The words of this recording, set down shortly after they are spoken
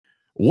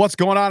What's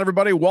going on,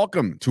 everybody?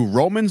 Welcome to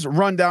Roman's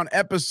Rundown,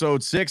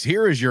 Episode 6.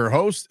 Here is your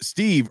host,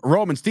 Steve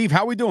Roman. Steve,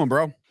 how we doing,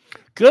 bro?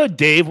 Good,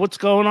 Dave. What's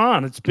going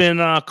on? It's been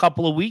a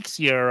couple of weeks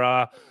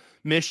here.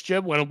 Missed you.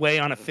 Went away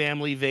on a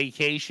family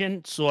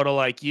vacation, sort of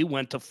like you.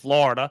 Went to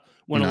Florida.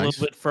 Went a little Nice.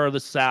 bit further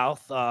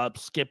south.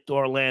 Skipped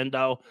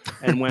Orlando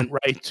and went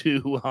right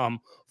to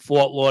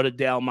Fort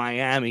Lauderdale,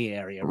 Miami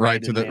area.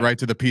 Right in there. Right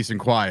to the peace and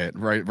quiet.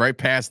 Right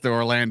past the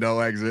Orlando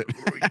exit.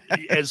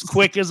 As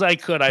quick as I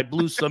could. I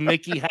blew some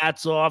Mickey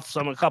hats off.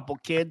 A couple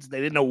kids. They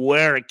didn't know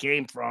where it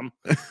came from.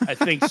 I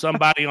think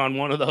somebody on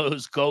one of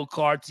those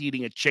go-karts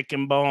eating a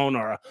chicken bone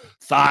or a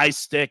thigh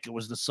stick. It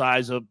was the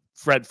size of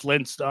Fred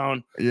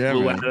Flintstone. Yeah,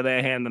 blew man. out of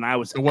their hand, and I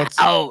was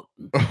out.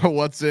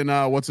 What's in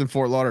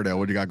Fort Lauderdale?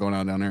 What do you got going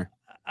on down there?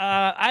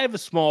 I have a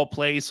small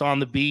place on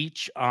the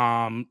beach, so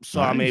Nice.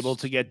 I'm able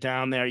to get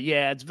down there.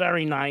 Yeah, it's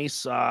very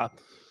nice.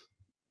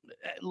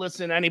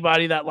 Listen,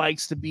 anybody that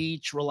likes the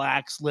beach,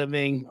 relax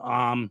living.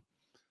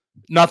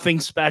 Nothing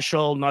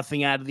special,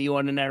 nothing out of the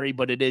ordinary,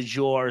 but it is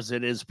yours.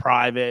 It is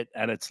private,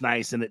 and it's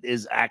nice, and it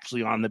is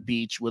actually on the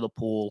beach with a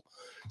pool.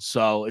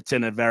 So it's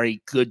in a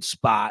very good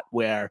spot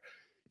where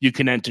you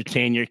can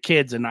entertain your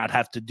kids and not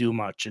have to do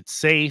much. It's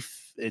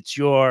safe, it's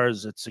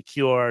yours, it's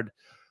secured.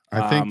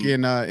 I think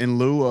in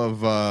lieu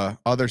of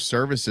other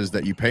services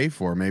that you pay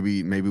for,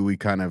 maybe we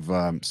kind of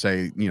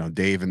say,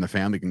 Dave and the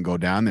family can go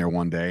down there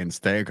one day and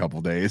stay a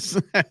couple days.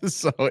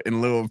 So in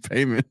lieu of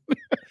payment.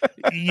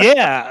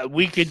 Yeah,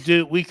 we can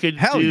do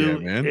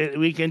man.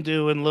 We can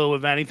do in lieu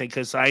of anything,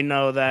 because I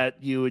know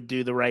that you would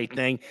do the right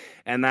thing.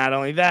 And not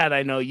only that,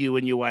 I know you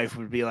and your wife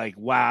would be like,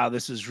 wow,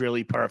 this is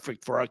really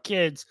perfect for our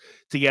kids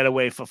to get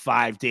away for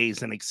 5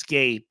 days and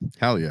escape.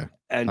 Hell yeah.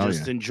 And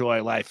just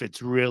enjoy life.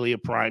 It's really a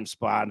prime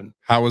spot. And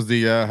how was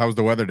the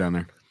weather down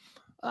there?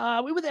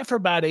 We were there for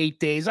about 8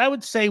 days. I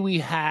would say we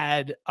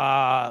had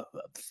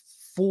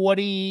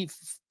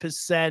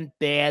 40%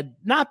 bad,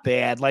 not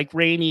bad, like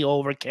rainy,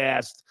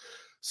 overcast,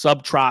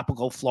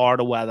 subtropical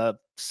Florida weather,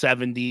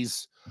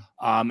 70s.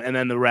 And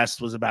then the rest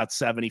was about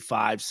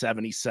 75,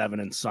 77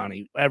 and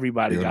sunny.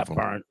 Everybody Beautiful.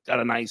 Got burnt. Got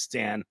a nice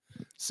tan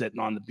sitting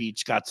on the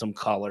beach, got some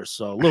color.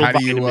 So a little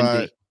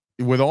vitamin D.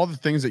 With all the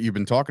things that you've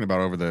been talking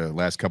about over the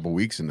last couple of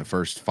weeks in the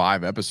first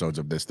 5 episodes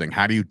of this thing,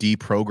 how do you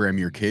deprogram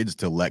your kids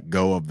to let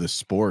go of the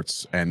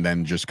sports and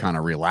then just kind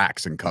of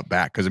relax and cut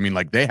back? Because I mean,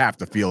 like, they have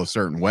to feel a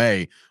certain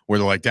way where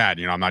they're like, Dad,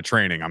 I'm not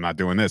training, I'm not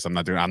doing this, I'm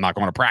not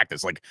going to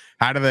practice. Like,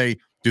 how do they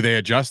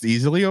adjust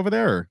easily over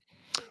there? Or?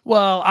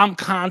 Well, I'm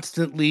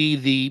constantly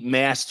the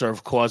master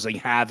of causing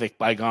havoc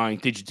by going,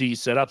 did you do your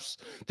sit-ups?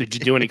 Did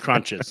you do any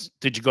crunches?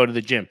 Did you go to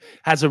the gym?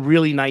 Has a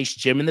really nice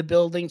gym in the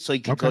building, so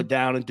you can go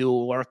down and do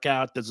a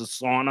workout. There's a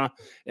sauna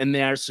in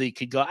there, so you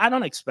could go. I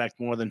don't expect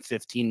more than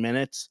 15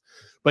 minutes,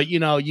 but, you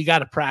got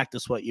to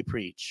practice what you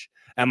preach.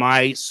 Am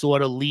I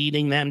sort of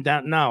leading them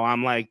down? No,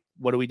 I'm like,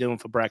 what are we doing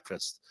for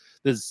breakfast?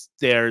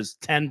 There's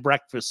 10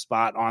 breakfast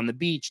spot on the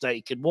beach that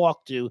you could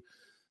walk to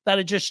that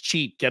are just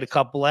cheap. Get a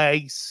couple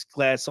eggs,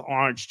 glass of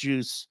orange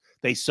juice.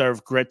 They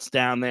serve grits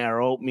down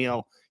there,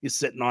 oatmeal. You're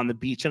sitting on the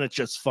beach, and it's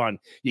just fun.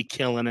 You're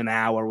killing an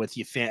hour with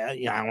your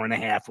hour and a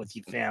half with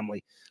your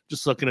family,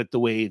 just looking at the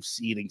waves,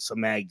 eating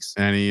some eggs.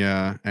 Any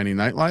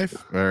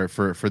nightlife or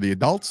for the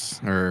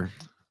adults or?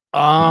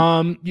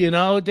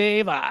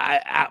 Dave,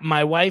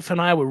 my wife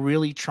and I were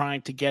really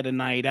trying to get a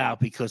night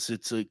out because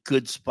it's a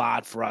good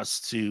spot for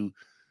us to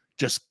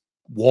just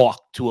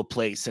walk to a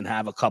place and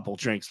have a couple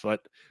drinks,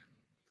 but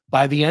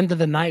by the end of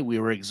the night, we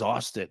were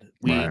exhausted.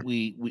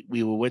 We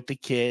were with the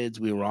kids.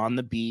 We were on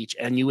the beach.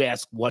 And you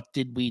ask, what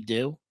did we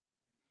do?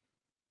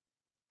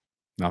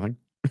 Nothing.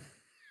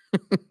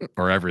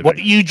 Or everything. What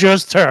you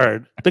just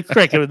heard. The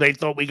cricket, they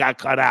thought we got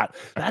cut out.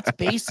 That's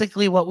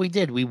basically what we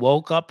did. We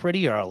woke up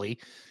pretty early.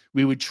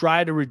 We would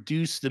try to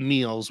reduce the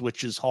meals,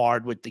 which is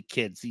hard with the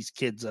kids. These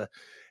kids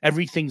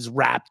everything's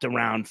wrapped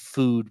around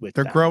food with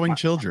They're them. growing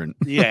children.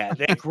 Yeah,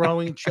 they're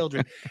growing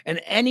children.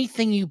 And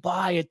anything you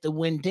buy at the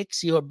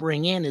Winn-Dixie or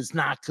bring in is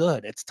not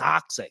good. It's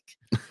toxic.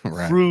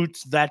 Right.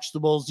 Fruits,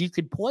 vegetables, you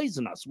could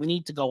poison us. We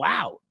need to go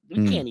out.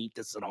 We can't eat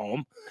this at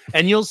home.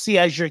 And you'll see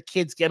as your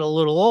kids get a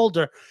little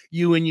older,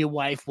 you and your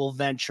wife will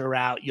venture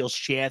out. You'll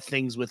share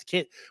things with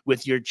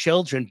your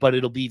children, but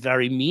it'll be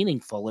very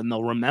meaningful and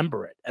they'll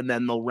remember it. And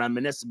then they'll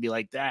reminisce and be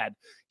like, Dad,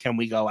 can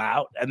we go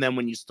out? And then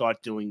when you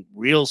start doing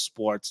real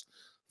sports,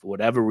 for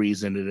whatever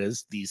reason it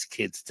is, these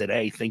kids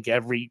today think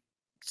every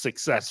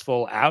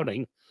successful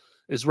outing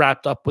is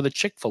wrapped up with a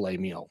Chick-fil-A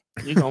meal.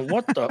 You go,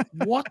 what the,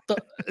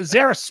 is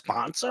there a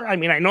sponsor? I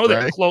mean, I know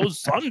they're closed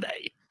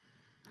Sunday.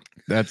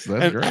 That's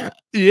great.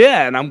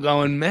 Yeah. And I'm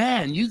going,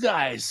 man, you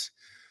guys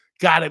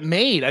got it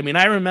made. I mean,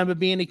 I remember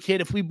being a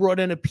kid, if we brought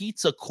in a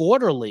pizza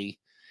quarterly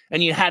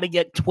and you had to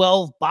get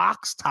 12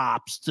 box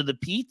tops to the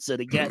pizza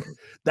to get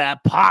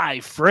that pie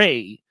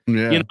free,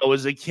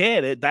 as a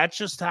kid, that's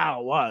just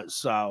how it was.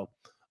 So,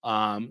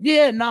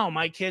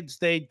 my kids,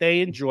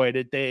 they enjoyed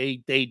it.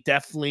 They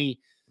definitely,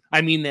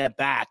 I mean, they're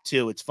back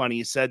too. It's funny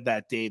you said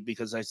that, Dave,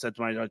 because I said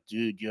to my dad,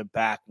 dude, you're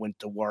back, went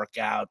to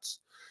workouts,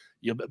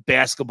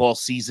 Basketball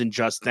season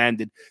just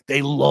ended.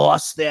 They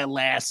lost their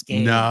last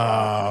game.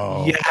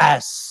 No.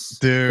 Yes.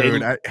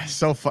 Dude,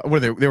 so fun.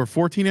 What are they were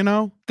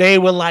 14-0? They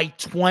were like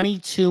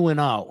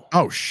 22-0.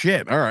 Oh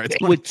shit. All right.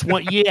 They were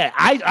 20. Yeah.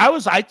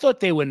 I thought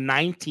they were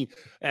 19.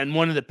 And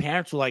one of the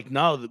parents were like,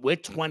 no, we're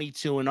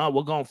 22-0.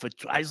 We're going for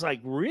I was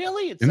like,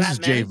 really? It's and this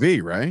that is many?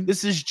 JV, right?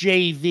 This is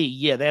JV.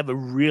 Yeah, they have a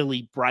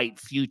really bright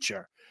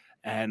future.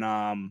 And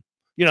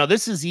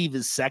this is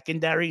Eva's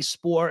secondary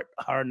sport.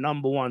 Her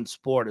number one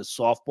sport is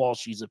softball.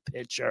 She's a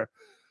pitcher.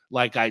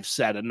 Like I've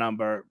said, a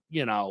number,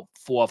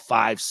 4,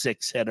 5,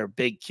 6 hitter,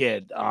 big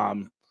kid,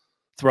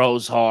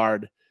 throws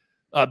hard.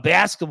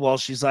 Basketball,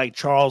 she's like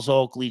Charles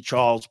Oakley,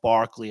 Charles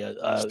Barkley.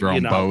 Just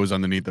throwing bows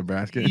underneath the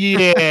basket.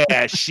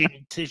 Yeah,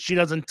 she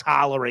doesn't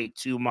tolerate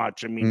too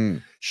much. I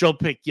mean, she'll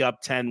pick you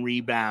up 10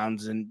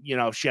 rebounds, and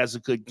if she has a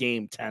good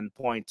game, 10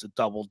 points, a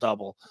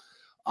double-double.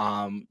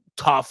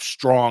 Tough,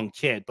 strong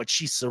kid, but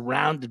she's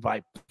surrounded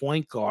by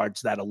point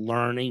guards that are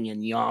learning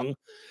and young.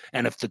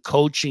 And if the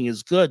coaching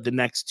is good, the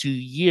next 2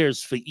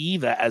 years for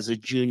Eva as a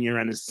junior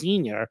and a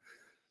senior,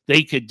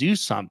 they could do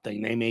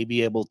something. They may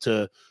be able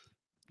to,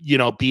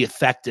 be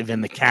effective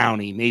in the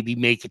county, maybe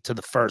make it to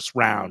the first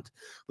round.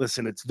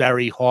 Listen, it's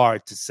very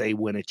hard to say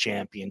win a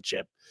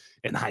championship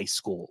in high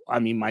school. I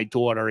mean, my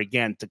daughter,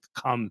 again, to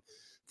come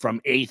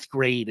from 8th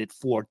grade at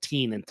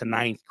 14 into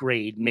 9th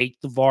grade,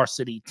 make the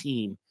varsity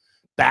team,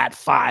 bat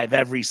 5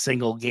 every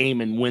single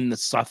game and win the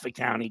Suffolk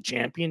County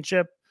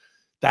Championship,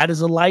 that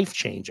is a life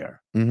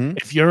changer. Mm-hmm.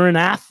 If you're an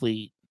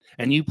athlete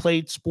and you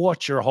played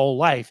sports your whole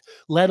life,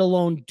 let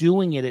alone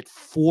doing it at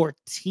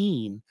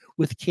 14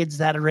 with kids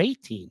that are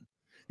 18.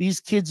 These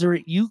kids are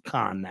at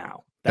UConn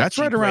now. That's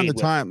right around the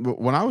time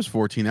when I was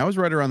 14. That was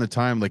right around the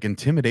time like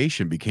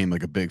intimidation became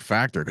like a big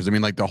factor. Because I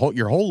mean, like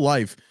your whole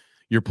life,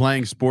 you're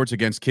playing sports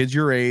against kids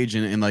your age,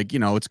 and like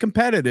it's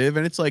competitive,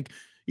 and it's like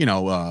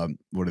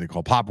what do they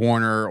call Pop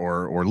Warner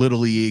or Little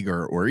League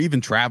or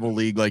even Travel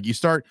League. Like you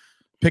start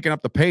picking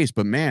up the pace,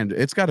 but man,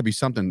 it's got to be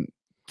something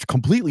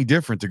completely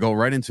different to go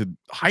right into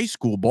high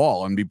school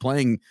ball and be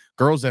playing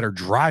girls that are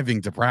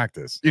driving to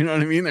practice. You know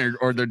what I mean?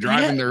 They're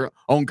driving their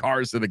own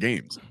cars to the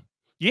games.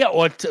 Yeah,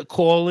 or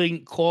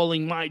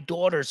calling my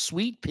daughter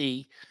Sweet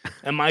Pea,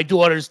 and my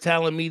daughter's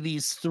telling me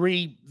these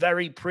 3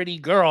 very pretty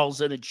girls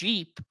in a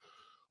Jeep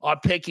are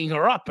picking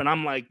her up, and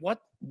I'm like,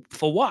 what?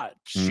 For what?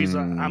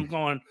 I'm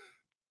going.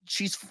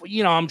 She's,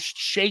 I'm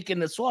shaking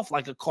this off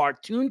like a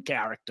cartoon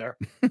character,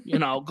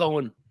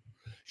 going,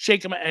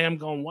 shaking my, and I'm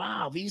going,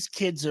 wow, these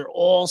kids are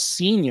all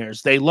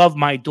seniors. They love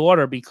my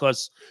daughter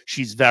because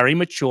she's very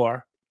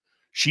mature.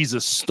 She's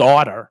a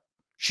starter.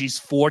 She's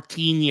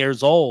 14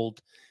 years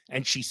old,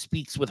 and she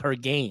speaks with her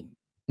game.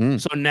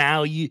 So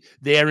now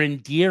they're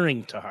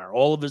endearing to her.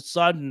 All of a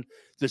sudden,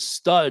 the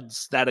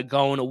studs that are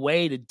going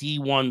away to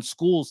D1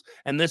 schools,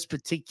 and this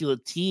particular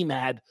team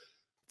had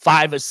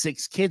 5 or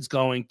 6 kids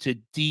going to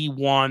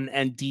D1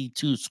 and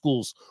D2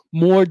 schools,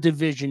 more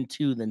Division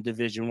II than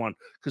Division I,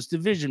 because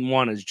Division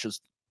I is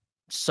just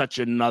such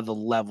another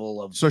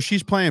level of. So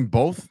she's playing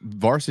both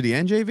varsity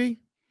and JV?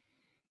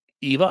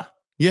 Eva?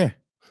 Yeah.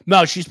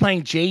 No, she's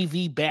playing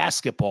JV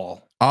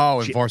basketball.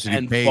 Oh, and varsity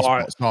and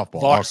baseball,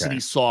 softball. Varsity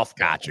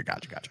softball.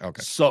 Gotcha.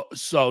 Okay.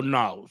 So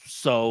no.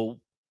 So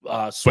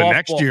but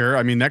next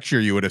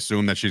year you would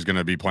assume that she's going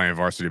to be playing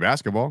varsity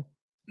basketball.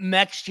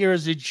 Next year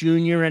as a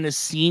junior and a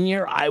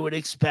senior, I would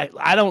expect.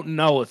 I don't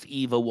know if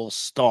Eva will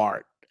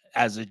start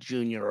as a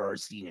junior or a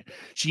senior.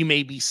 She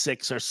may be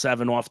 6 or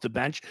 7 off the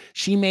bench.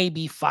 She may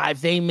be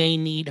 5. They may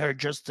need her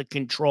just to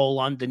control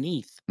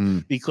underneath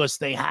because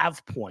they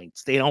have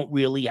points. They don't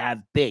really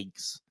have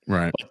bigs.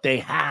 Right. But they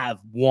have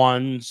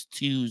 1s,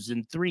 2s,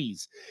 and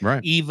 3s.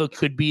 Right. Eva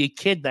could be a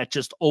kid that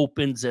just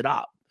opens it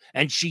up,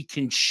 and she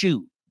can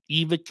shoot.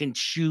 Eva can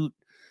shoot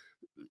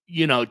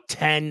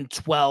 10,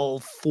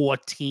 12,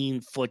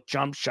 14-foot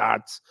jump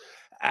shots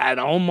at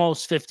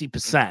almost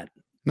 50%.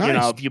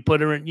 Nice. If you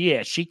put her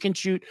in, she can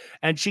shoot,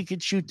 and she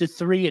could shoot the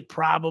 3 at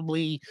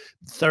probably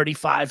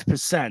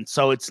 35%.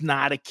 So it's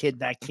not a kid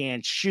that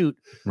can't shoot,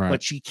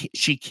 but she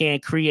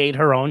can't create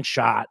her own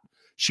shot.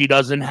 She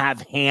doesn't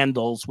have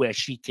handles where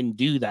she can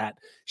do that.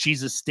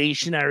 She's a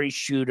stationary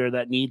shooter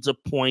that needs a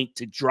point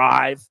to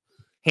drive,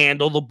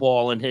 handle the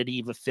ball, and hit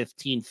either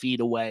 15 feet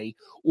away,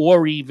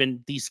 or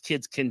even these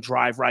kids can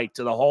drive right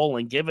to the hole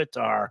and give it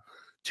to her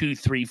 2,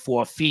 3,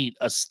 4 feet,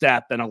 a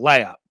step, and a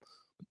layup.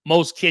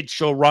 Most kids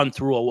she'll run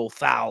through or will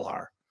foul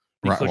her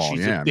because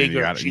she's a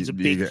bigger, she's a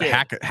big kid.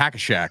 Hack a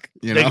shack,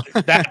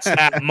 That's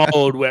that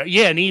mode where,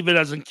 and Eva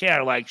doesn't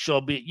care. Like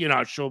she'll be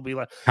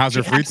like, how's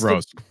her free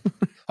throws?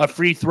 Her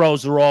free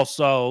throws are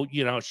also,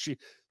 she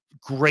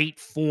great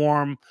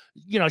form.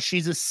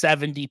 She's a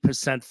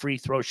 70% free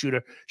throw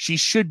shooter. She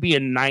should be a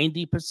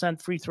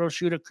 90% free throw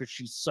shooter because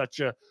she's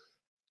such a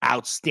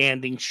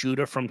outstanding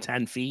shooter from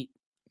 10 feet.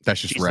 That's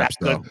just reps,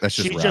 though. That's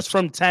just reps. Just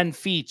from 10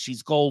 feet.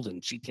 She's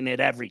golden. She can hit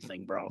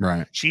everything, bro.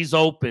 Right. She's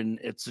open.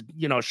 It's,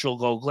 she'll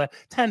go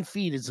 10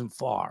 feet isn't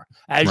far.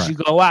 As you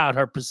go out,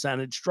 her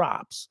percentage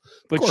drops.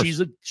 But she's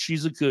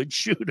a good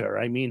shooter.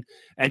 I mean,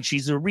 and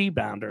she's a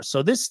rebounder.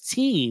 So this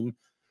team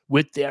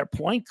with their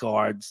point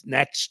guards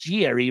next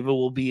year. Eva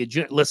will be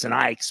listen,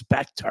 I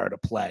expect her to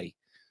play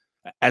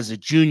as a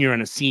junior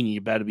and a senior.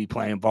 You better be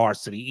playing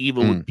varsity.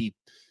 Eva would be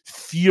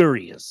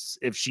furious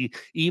if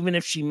even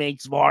if she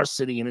makes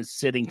varsity and is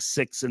sitting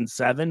 6 and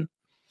 7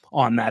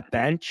 on that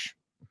bench.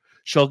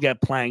 She'll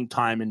get playing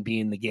time and be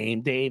in the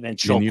game, Dave, and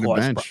she'll You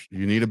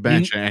need a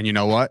bench. And you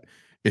know what?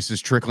 This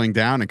is trickling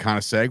down and kind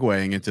of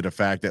segueing into the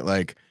fact that,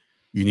 like,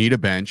 you need a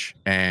bench,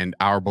 and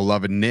our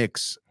beloved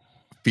Knicks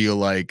feel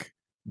like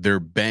their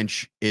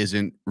bench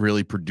isn't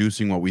really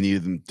producing what we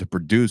needed them to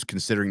produce,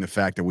 considering the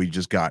fact that we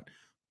just got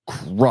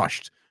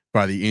crushed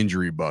by the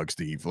injury bug,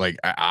 Steve. Like,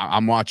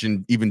 I'm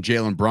watching even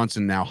Jalen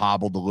Brunson now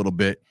hobbled a little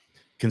bit,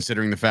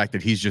 considering the fact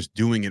that he's just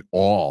doing it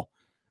all.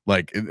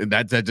 Like,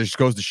 that just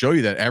goes to show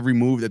you that every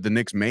move that the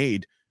Knicks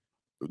made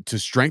to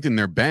strengthen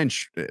their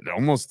bench, it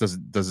almost does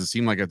it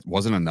seem like it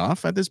wasn't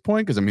enough at this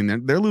point? Because I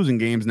mean, they're losing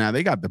games now.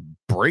 They got the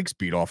brakes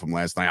beat off them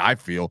last night. I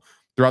feel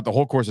throughout the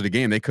whole course of the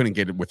game, they couldn't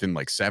get it within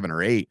like 7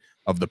 or 8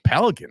 of the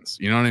Pelicans.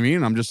 You know what I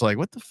mean? I'm just like,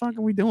 what the fuck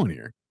are we doing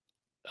here?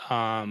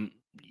 I've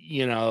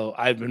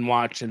been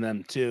watching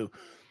them too.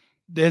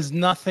 There's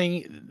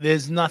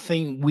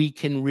nothing we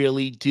can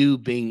really do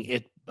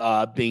being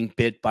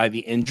bit by the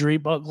injury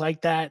bug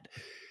like that.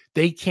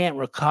 They can't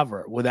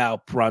recover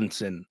without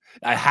Brunson.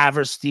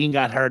 Haverstein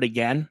got hurt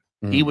again.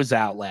 He was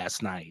out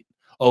last night.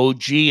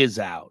 OG is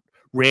out.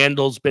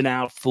 Randall's been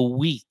out for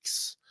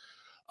weeks.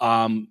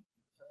 You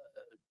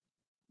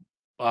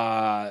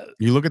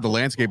look at the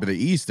landscape of the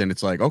East, and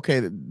it's like,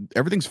 okay,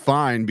 everything's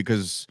fine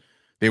because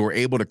they were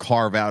able to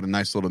carve out a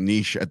nice little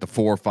niche at the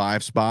 4 or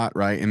 5 spot,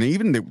 right? And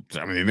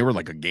they were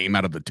like a game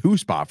out of the 2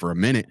 spot for a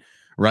minute,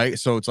 right?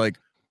 So it's like,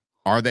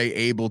 are they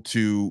able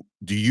to,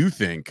 do you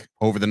think,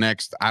 over the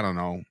next, I don't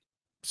know,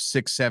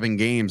 6, 7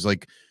 games,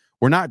 like,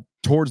 we're not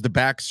towards the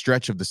back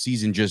stretch of the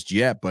season just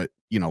yet, but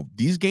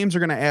these games are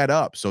going to add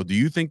up. So do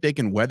you think they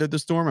can weather the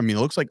storm? I mean, it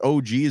looks like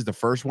OG is the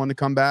first one to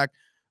come back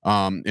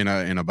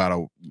in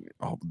about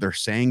they're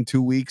saying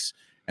 2 weeks.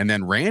 And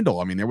then Randall,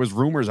 I mean, there was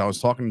rumors, I was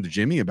talking to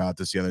Jimmy about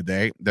this the other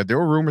day, that there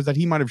were rumors that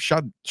he might have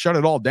shut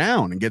it all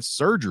down and get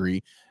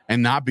surgery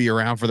and not be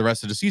around for the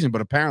rest of the season,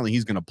 but apparently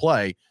he's going to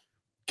play.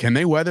 Can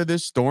they weather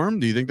this storm?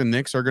 Do you think the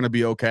Knicks are going to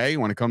be okay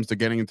when it comes to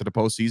getting into the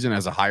postseason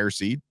as a higher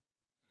seed?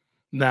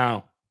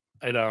 No,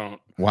 I don't.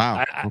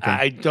 Wow. Okay.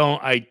 I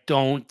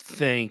don't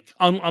think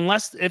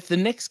unless if the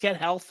Knicks get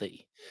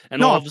healthy.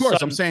 And no, of course.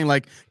 Sudden, I'm saying,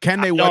 like, can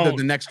they weather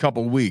the next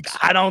couple weeks?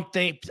 I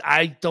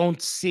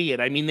don't see it.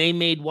 I mean, they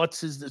made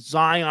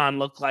Zion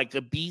look like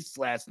a beast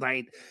last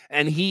night,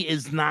 and he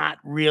is not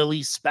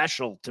really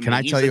special to me. Can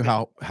I tell you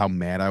how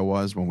mad I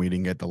was when we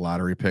didn't get the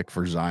lottery pick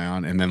for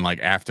Zion? And then, like,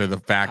 after the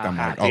fact, I'm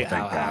like, oh, thank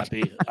God.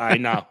 Happy. I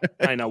know.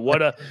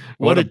 What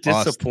a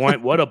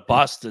disappointment. What a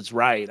bust is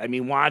right. I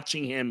mean,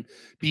 watching him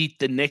beat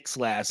the Knicks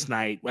last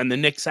night when the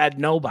Knicks had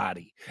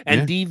nobody,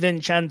 and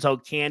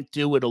DiVincenzo can't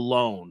do it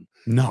alone.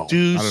 No,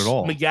 Deuce, not at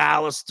all.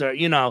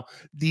 McAllister,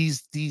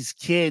 these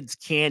kids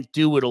can't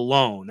do it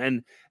alone.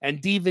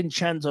 And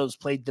DiVincenzo's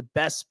played the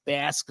best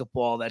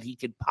basketball that he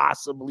could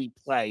possibly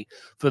play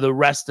for the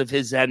rest of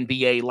his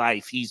NBA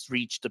life. He's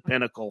reached the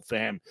pinnacle for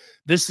him.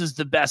 This is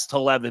the best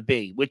he'll ever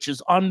be, which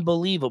is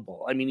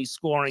unbelievable. I mean, he's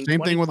scoring. Same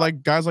thing with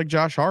like guys like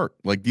Josh Hart.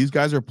 Like, these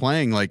guys are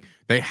playing like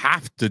they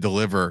have to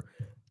deliver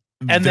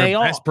and their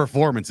best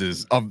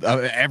performances of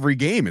every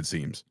game, it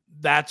seems.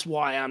 That's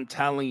why I'm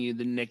telling you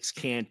the Knicks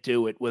can't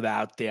do it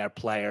without their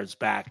players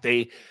back.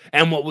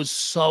 And what was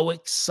so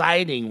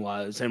exciting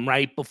was, and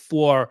right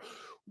before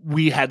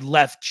we had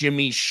left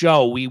Jimmy's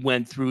show, we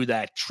went through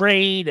that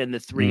trade, and the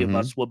three of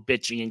us were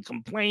bitching and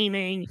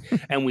complaining,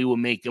 and we were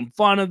making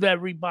fun of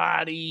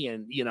everybody,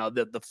 and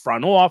the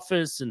front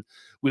office, and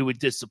we were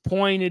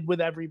disappointed with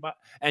everybody.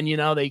 And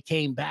they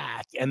came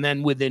back, and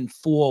then within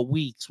 4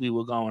 weeks, we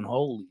were going,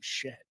 holy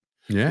shit.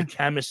 Yeah. The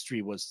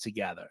chemistry was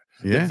together.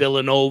 Yeah. The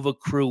Villanova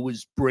crew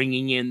was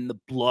bringing in the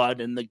blood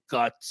and the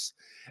guts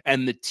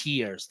and the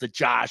tears. The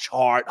Josh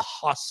Hart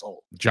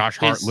hustle. Josh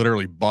Hart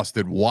literally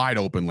busted wide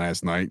open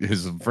last night.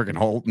 His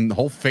freaking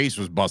whole face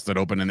was busted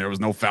open, and there was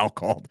no foul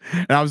called.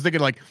 And I was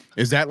thinking, like,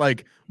 is that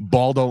like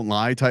ball don't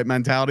lie type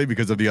mentality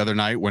because of the other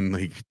night when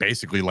he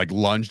basically like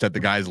lunged at the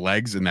guy's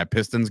legs in that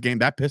Pistons game?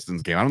 That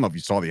Pistons game, I don't know if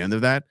you saw the end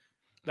of that.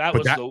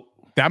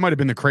 That might have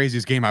been the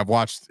craziest game I've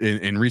watched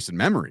in recent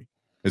memory,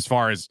 as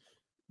far as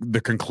the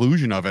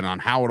conclusion of it on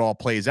how it all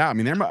plays out. I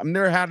mean,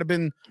 there had to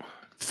been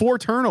 4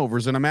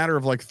 turnovers in a matter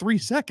of like 3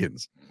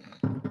 seconds.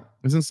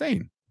 It's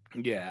insane.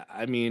 Yeah,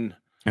 I mean,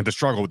 and the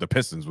struggle with the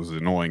Pistons was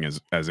annoying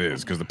as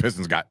is, because the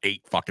Pistons got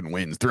 8 fucking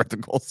wins throughout the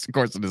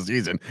course of the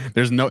season.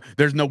 There's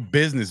no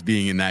business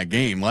being in that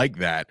game like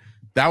that.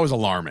 That was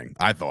alarming.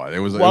 I thought it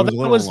was. Well, that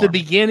was the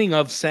beginning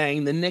of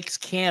saying the Knicks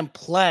can't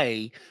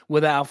play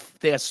without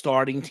their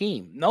starting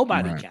team.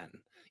 Nobody can.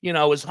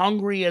 As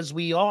hungry as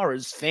we are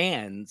as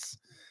fans,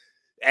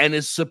 and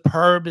as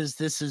superb as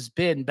this has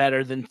been,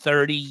 better than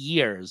 30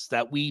 years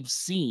that we've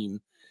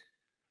seen,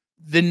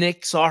 the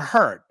Knicks are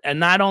hurt. And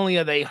not only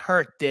are they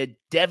hurt, they're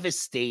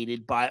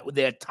devastated by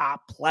their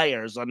top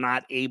players are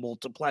not able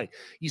to play.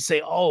 You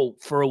say, oh,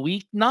 for a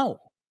week? No.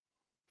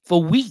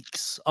 for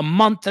weeks, a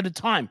month at a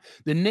time.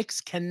 The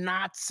Knicks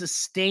cannot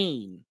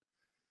sustain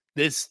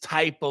this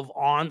type of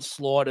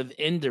onslaught of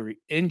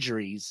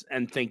injuries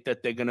and think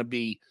that they're going to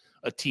be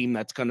a team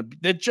that's going to be,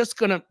 they're just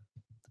going to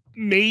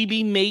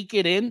maybe make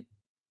it in,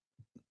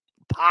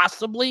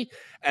 possibly,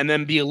 and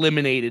then be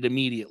eliminated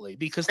immediately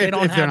because they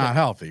don't if have they're not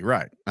healthy,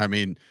 right? I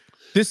mean,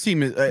 this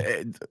team is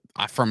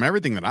from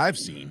everything that I've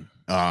seen.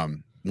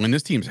 When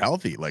this team's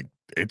healthy, like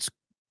it's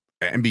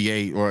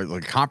NBA or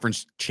like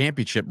conference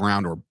championship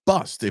round or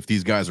bust if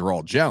these guys are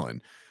all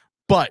gelling.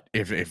 But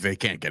if they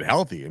can't get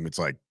healthy, and it's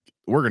like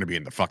we're going to be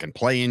in the fucking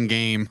play-in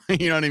game,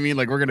 you know what I mean?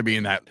 Like we're going to be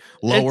in that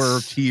lower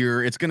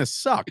tier. It's going to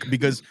suck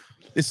because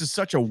this is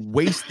such a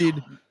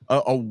wasted.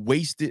 A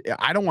wasted.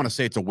 I don't want to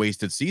say it's a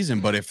wasted season,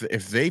 but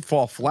if they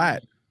fall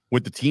flat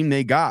with the team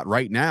they got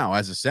right now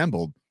as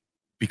assembled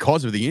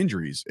because of the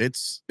injuries,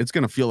 it's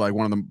going to feel like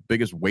one of the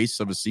biggest wastes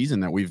of a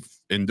season that we've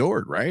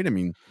endured. Right? I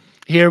mean,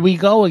 here we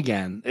go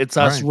again. It's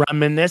us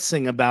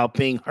reminiscing about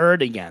being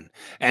hurt again.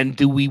 And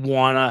do we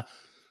want to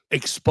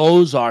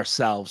expose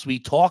ourselves? We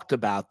talked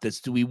about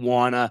this. Do we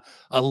want to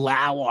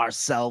allow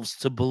ourselves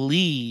to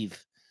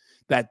believe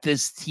that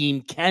this team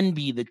can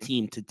be the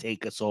team to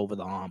take us over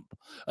the hump,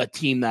 a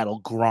team that'll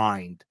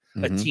grind,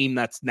 a team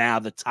that's now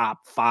the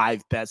top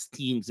 5 best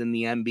teams in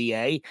the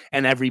NBA,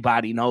 and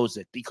everybody knows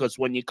it? Because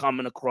when you're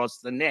coming across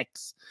the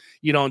Knicks,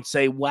 you don't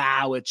say,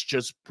 wow, it's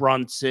just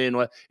Brunson,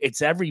 or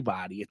it's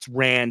everybody. It's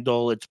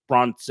Randall, it's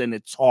Brunson,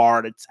 it's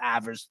Hart, it's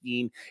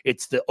Haverstein,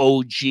 it's the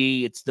OG,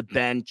 it's the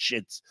bench,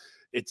 it's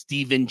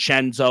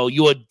DiVincenzo.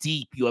 You're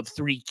deep. You have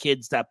 3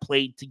 kids that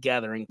played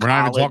together in college. We're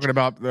not even talking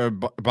about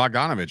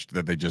Bogdanovich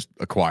that they just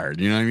acquired.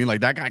 You know what I mean?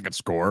 Like that guy could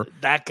score.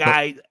 That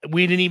guy,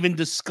 we didn't even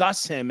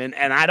discuss him, and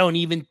I don't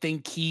even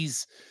think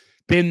he's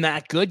been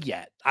that good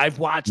yet. I've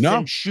watched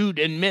him shoot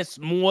and miss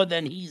more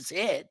than he's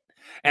hit.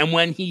 And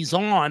when he's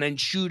on and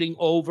shooting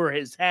over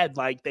his head,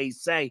 like they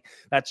say,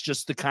 that's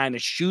just the kind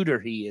of shooter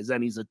he is.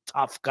 And he's a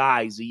tough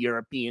guy. He's a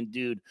European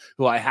dude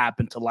who I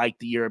happen to like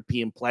the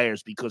European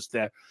players because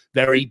they're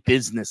very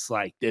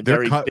businesslike.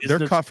 They're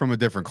cut from a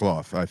different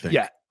cloth, I think.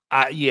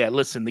 Yeah.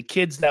 Listen, the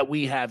kids that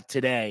we have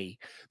today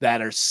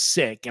that are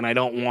sick, and I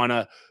don't want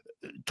to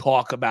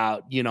talk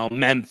about,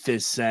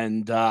 Memphis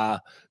and,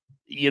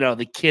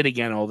 the kid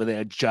again over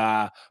there,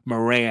 Ja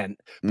Morant,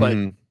 but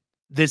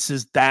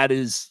that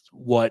is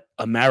what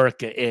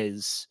America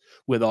is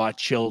with our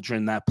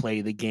children that play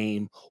the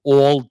game,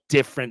 all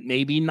different,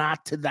 maybe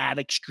not to that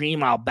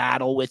extreme. I'll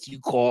battle with you,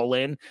 call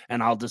in,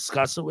 and I'll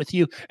discuss it with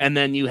you. And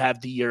then you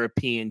have the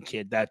European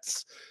kid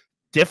that's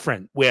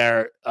different,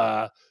 where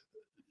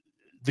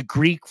the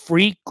Greek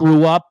freak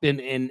grew up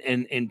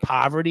in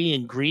poverty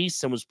in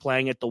Greece and was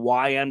playing at the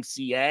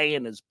YMCA,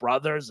 and his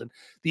brothers, and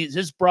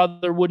his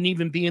brother wouldn't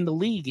even be in the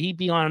league. He'd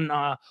be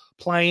on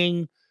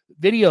playing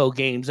video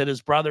games at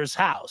his brother's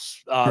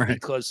house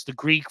because the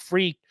Greek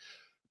freak.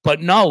 But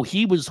no,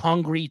 he was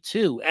hungry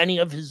too. Any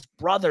of his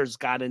brothers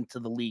got into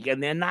the league,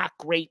 and they're not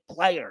great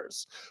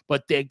players,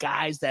 but they're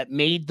guys that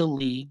made the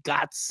league,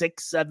 got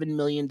 $6-7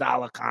 million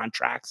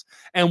contracts,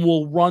 and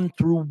will run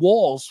through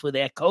walls for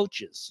their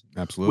coaches.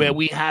 Absolutely. Where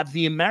we have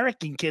the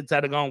American kids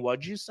that are going,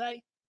 what'd you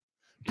say?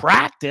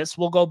 Practice.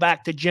 We'll go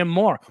back to Jim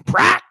Moore.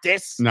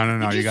 Practice.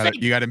 No. You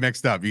got it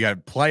mixed up. You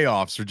got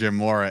playoffs for Jim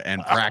Moore,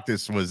 and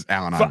practice was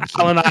Allen Iverson.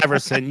 Allen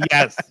Iverson,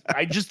 yes.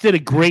 I just did a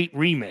great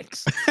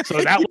remix. So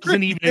that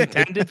wasn't even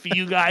intended for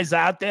you guys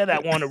out there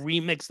that want to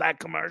remix that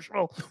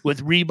commercial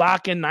with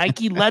Reebok and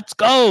Nike. Let's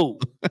go.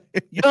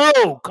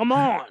 Yo, come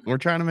on. We're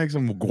trying to make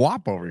some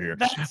guap over here.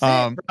 That's it,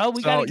 bro.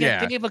 We got to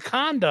get Dave a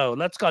condo.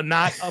 Let's go.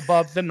 Not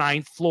above the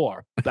 9th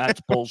floor.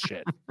 That's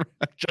bullshit.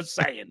 Just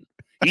saying.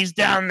 He's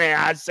down there.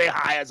 I say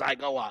hi as I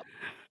go up.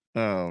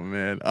 Oh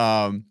man.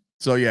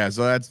 So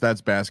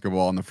that's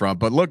basketball in the front.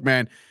 But look,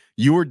 man,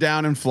 you were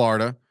down in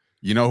Florida.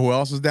 You know who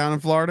else is down in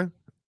Florida?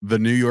 The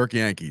New York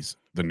Yankees,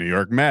 the New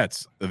York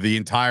Mets, the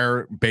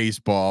entire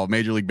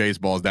Major League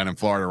Baseball is down in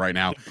Florida right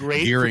now,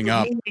 gearing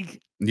up.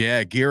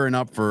 Yeah, gearing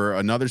up for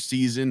another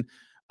season.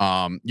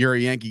 You're a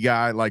Yankee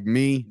guy like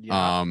me.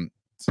 Yeah.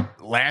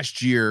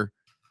 Last year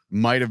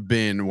might have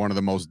been one of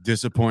the most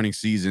disappointing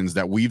seasons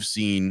that we've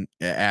seen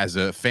as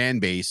a fan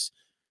base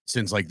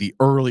since like the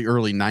early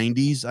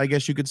 90s, I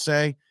guess you could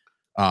say.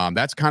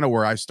 That's kind of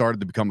where I started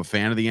to become a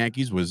fan of the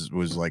Yankees was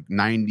like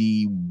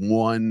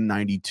 91,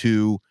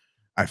 92.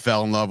 I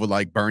fell in love with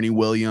like Bernie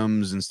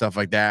Williams and stuff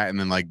like that. And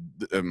then like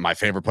my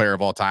favorite player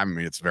of all time, I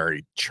mean, it's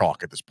very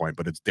chalk at this point,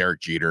 but it's Derek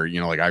Jeter. You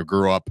know, like I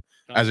grew up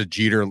as a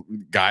Jeter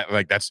guy.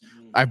 Like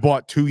I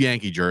bought 2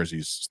 Yankee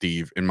jerseys,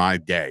 Steve, in my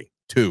day.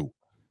 2.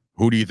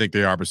 Who do you think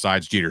they are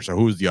besides Jeter? So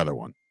who's the other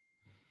one?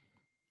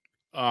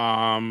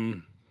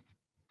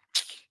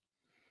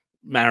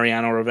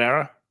 Mariano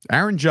Rivera.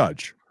 Aaron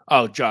Judge.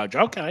 Oh, Judge.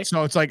 Okay.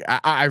 So it's like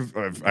I've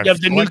you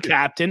have the new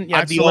captain. You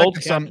have the old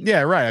captain.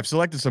 Yeah, right. I've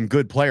selected some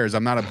good players.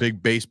 I'm not a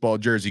big baseball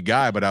jersey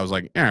guy, but I was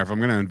like, if I'm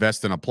going to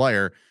invest in a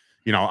player,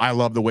 I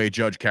love the way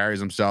Judge carries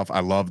himself.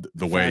 I loved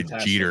the way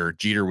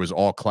Jeter was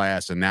all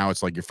class, and now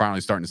it's like you're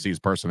finally starting to see his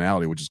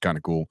personality, which is kind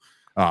of cool.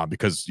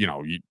 because you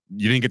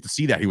didn't get to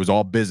see that. He was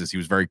all business. He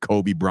was very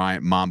Kobe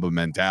Bryant Mamba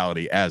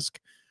mentality esque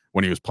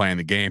when he was playing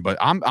the game. But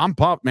I'm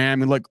pumped, man. I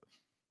mean, look,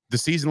 the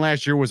season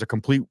last year was a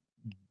complete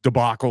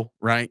debacle,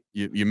 right?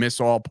 You miss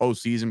all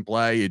postseason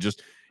play.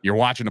 You're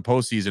watching the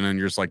postseason and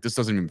you're just like, this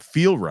doesn't even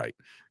feel right.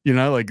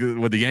 Like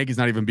with the Yankees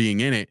not even being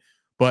in it.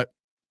 But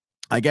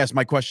I guess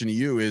my question to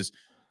you is,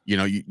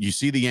 you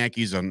see the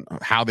Yankees on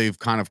how they've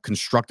kind of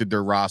constructed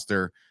their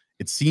roster.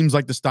 It seems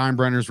like the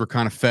Steinbrenners were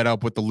kind of fed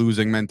up with the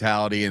losing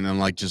mentality and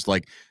then just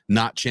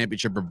not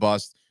championship or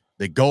bust.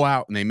 They go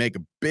out and they make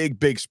a big,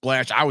 big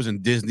splash. I was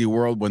in Disney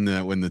World when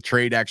the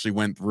trade actually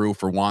went through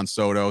for Juan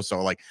Soto.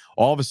 So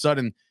all of a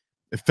sudden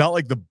it felt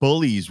like the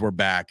bullies were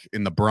back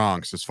in the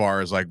Bronx as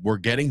far as we're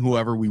getting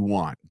whoever we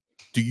want.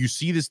 Do you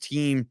see this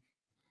team?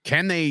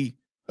 Can they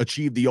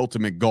achieve the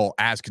ultimate goal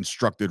as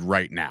constructed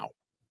right now?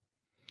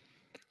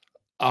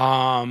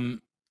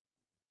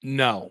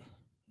 No,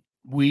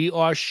 we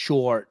are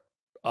short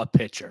a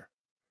pitcher.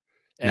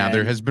 Now,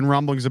 there has been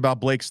rumblings about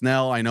Blake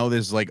Snell. I know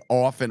there's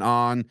off and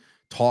on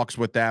talks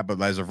with that,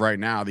 but as of right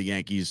now, the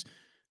Yankees,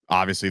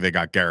 obviously they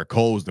got Garrett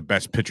Cole, who's the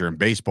best pitcher in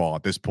baseball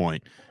at this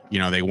point.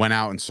 They went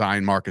out and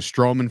signed Marcus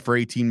Stroman for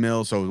 18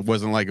 mil, so it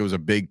wasn't like it was a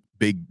big,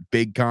 big,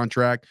 big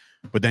contract.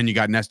 But then you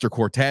got Nestor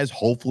Cortez,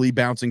 hopefully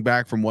bouncing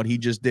back from what he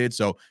just did.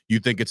 So you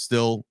think it's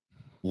still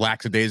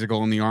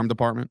lackadaisical in the arm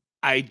department?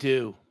 I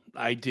do.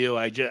 I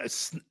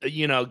just,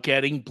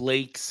 getting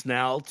Blake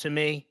Snell to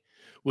me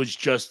was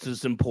just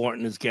as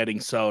important as getting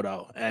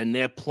Soto. And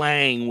they're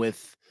playing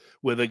with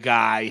a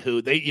guy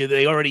who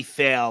they already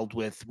failed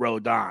with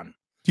Rodon.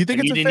 Do you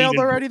think it's a failed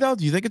already, though?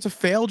 Do you think it's a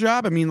failed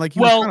job? I mean, he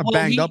was kind of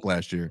banged up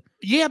last year.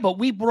 Yeah, but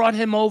we brought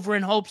him over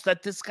in hopes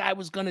that this guy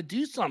was going to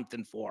do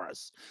something for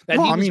us. It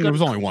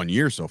was only 1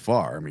 year so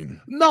far.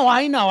 No,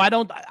 I know.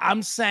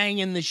 I'm saying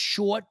in the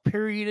short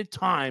period of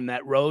time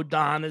that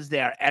Rodon is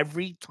there,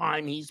 every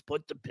time he's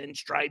put the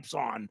pinstripes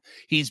on,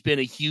 he's been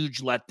a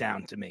huge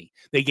letdown to me.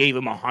 They gave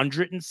him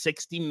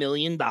 $160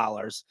 million.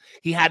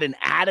 He had an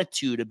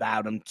attitude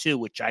about him, too,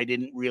 which I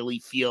didn't really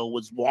feel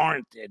was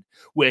warranted,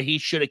 where he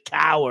should have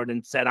cowered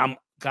and said, I'm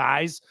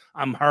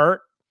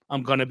hurt.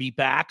 I'm going to be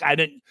back. I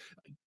didn't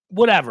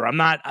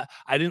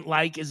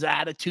like his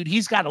attitude.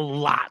 He's got a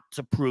lot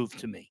to prove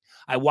to me.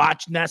 I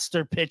watched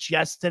Nestor pitch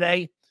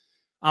yesterday.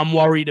 I'm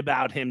worried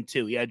about him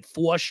too. He had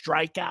 4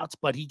 strikeouts,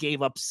 but he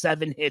gave up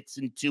 7 hits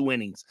in 2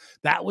 innings.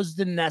 That was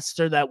the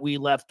Nestor that we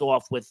left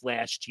off with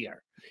last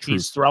year. True.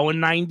 He's throwing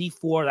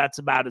 94. That's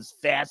about as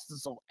fast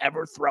as he'll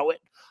ever throw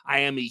it. I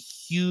am a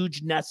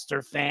huge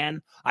Nestor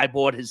fan. I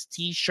bought his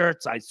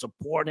T-shirts. I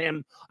support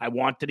him. I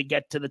wanted to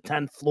get to the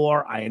 10th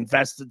floor. I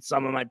invested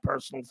some of my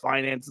personal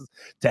finances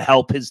to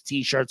help his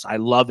T-shirts. I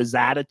love his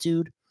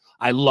attitude.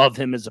 I love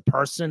him as a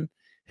person.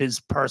 His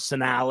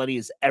personality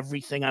is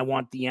everything I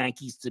want the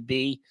Yankees to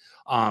be,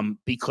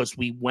 because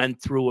we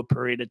went through a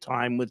period of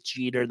time with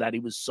Jeter that he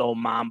was so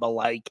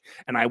Mamba-like,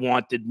 and I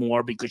wanted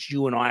more because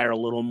you and I are a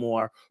little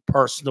more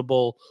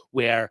personable,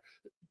 where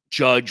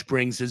Judge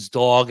brings his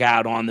dog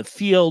out on the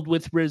field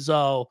with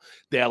Rizzo.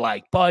 They're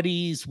like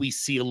buddies. We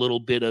see a little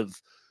bit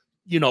of,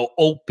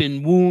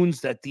 open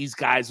wounds that these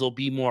guys will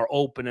be more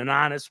open and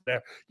honest.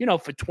 Where,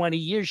 for 20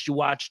 years, you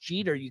watched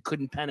Jeter, you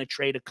couldn't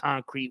penetrate a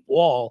concrete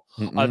wall.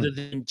 Other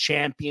than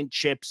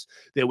championships.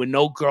 There were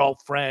no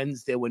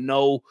girlfriends. There were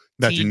no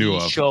that TV you knew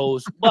of.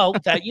 shows. Well,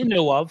 that you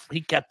knew of.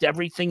 He kept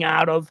everything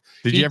out of.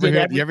 Did you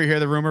ever hear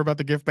the rumor about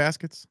the gift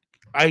baskets?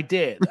 I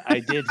did.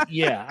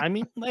 Yeah. I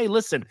mean, hey,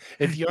 listen,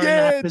 if you're in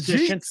that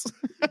position,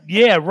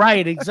 yeah,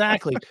 right.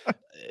 Exactly.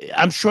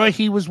 I'm sure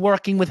he was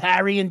working with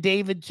Harry and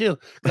David too.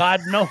 God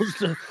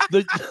knows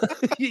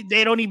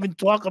they don't even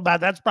talk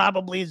about. That's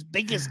probably his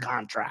biggest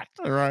contract.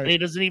 Right. He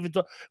doesn't even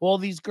talk. All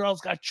these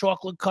girls got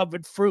chocolate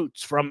covered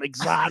fruits from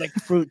exotic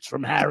fruits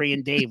from Harry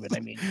and David.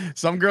 I mean,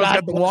 some girls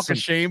got the walk of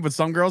shame, but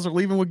some girls are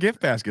leaving with gift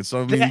baskets.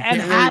 So I mean,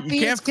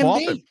 you can't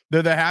fault them.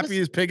 They're the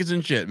happiest pigs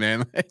and shit,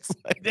 man.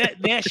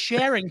 They're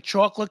sharing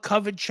chocolate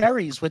covered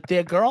cherries with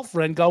their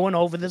girlfriend going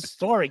over this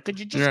story. Could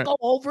you just go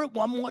over it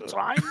one more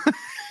time?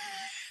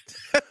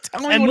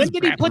 And when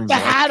did he put the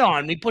hat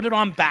on? He put it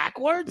on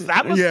backwards?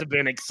 That must have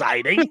been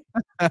exciting.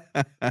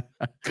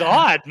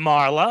 God,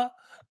 Marla.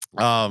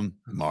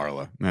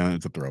 Marla.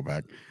 It's a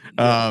throwback.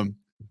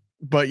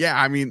 But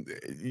yeah, I mean,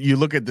 you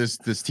look at this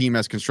team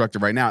as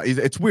constructed right now.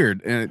 It's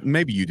weird, and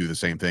maybe you do the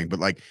same thing. But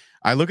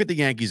I look at the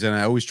Yankees, and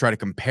I always try to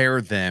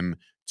compare them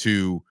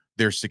to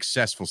their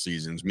successful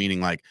seasons,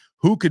 meaning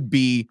who could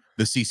be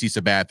the CC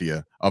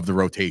Sabathia of the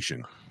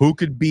rotation? Who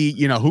could be,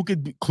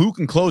 who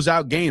can close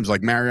out games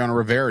like Mariano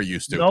Rivera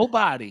used to?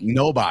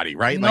 Nobody,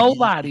 right?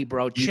 Nobody,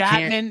 bro.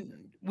 Chapman,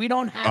 we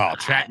don't have. Oh,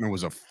 Chapman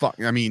was a fuck.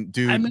 I mean,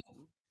 dude,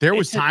 there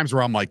was times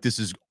where I'm like, this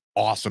is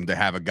awesome to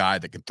have a guy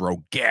that can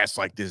throw gas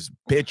like this,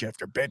 pitch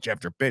after pitch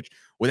after pitch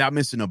without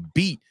missing a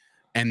beat.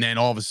 And then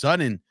all of a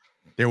sudden,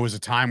 there was a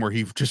time where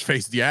he just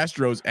faced the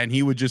Astros and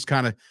he would just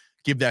kind of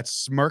give that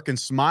smirk and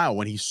smile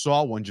when he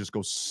saw one just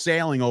go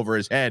sailing over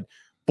his head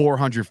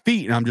 400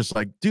 feet. And I'm just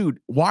like, dude,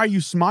 why are you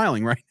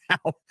smiling right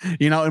now?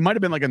 It might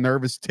have been a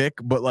nervous tick,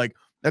 but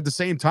at the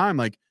same time,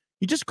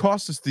 he just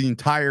cost us the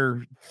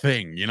entire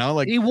thing, you know?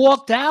 Like He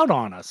walked out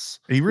on us.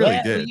 he really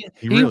did. He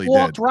He really did.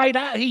 walked right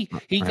out. He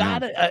I know.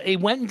 got he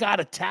went and got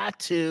a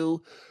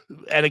tattoo,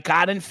 and it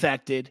got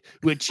infected.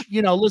 Which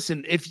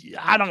listen,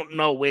 I don't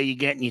know where you're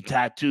getting your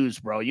tattoos,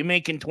 bro. You're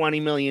making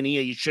 20 million a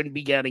year. You shouldn't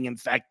be getting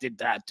infected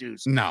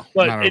tattoos. No,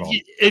 But not at all.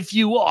 if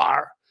you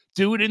are,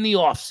 do it in the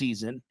off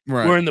season.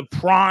 Right. We're in the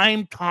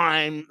prime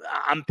time.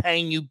 I'm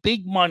paying you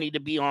big money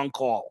to be on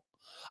call.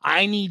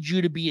 I need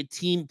you to be a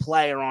team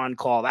player on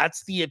call.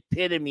 That's the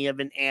epitome of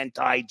an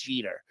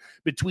anti-cheater.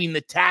 Between the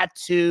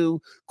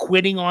tattoo,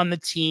 quitting on the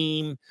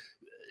team,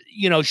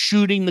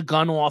 shooting the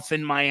gun off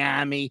in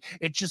Miami,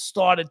 it just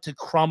started to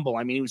crumble.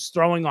 I mean, he was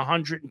throwing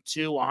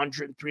 102,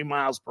 103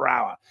 miles per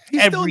hour.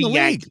 He's still in Every the league.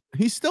 Yankee.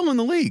 He's still in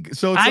the league.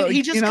 So it's like,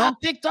 He just got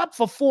picked up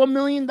for $4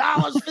 million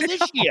for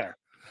this year.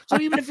 So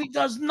even if he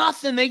does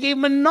nothing, they gave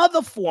him another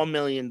 $4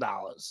 million.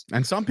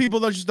 And some people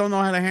just don't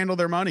know how to handle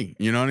their money.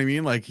 You know what I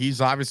mean? Like he's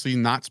obviously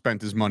not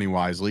spent his money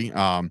wisely.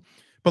 But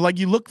like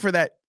you look for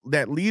that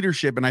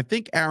leadership, and I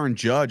think Aaron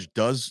Judge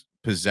does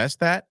possess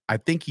that. I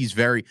think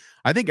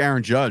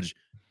Aaron Judge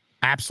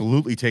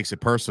absolutely takes it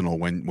personal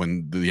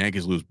when the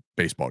Yankees lose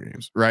baseball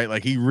games, right?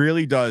 Like he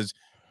really does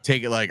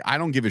take it like, I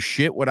don't give a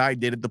shit what I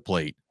did at the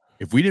plate.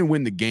 If we didn't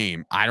win the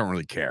game, I don't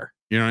really care.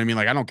 You know what I mean?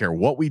 Like I don't care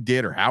what we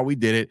did or how we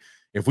did it.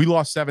 If we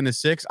lost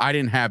 7-6, I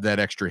didn't have that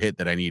extra hit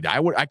that I needed.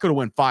 I could have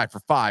went 5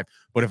 for 5,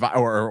 but if I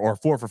or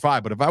 4 for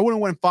 5, but if I would have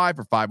went 5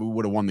 for 5, we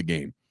would have won the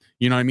game.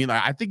 You know what I mean?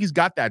 Like I think he's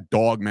got that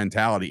dog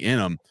mentality in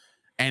him,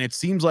 and it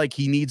seems like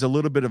he needs a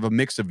little bit of a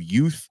mix of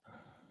youth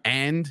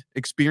and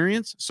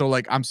experience. So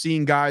like I'm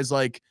seeing guys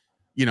like,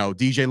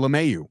 DJ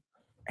LeMahieu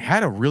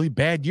had a really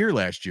bad year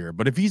last year,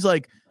 but if he's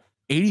like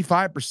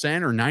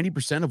 85% or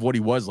 90% of what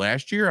he was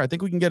last year, I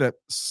think we can get a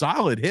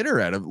solid hitter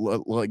out of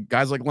like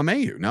guys like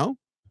LeMahieu, no?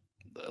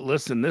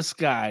 Listen, this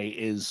guy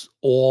is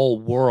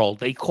all world.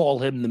 They call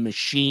him the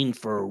machine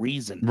for a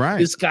reason. Right.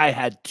 This guy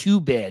had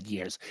 2 bad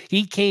years.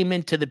 He came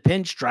into the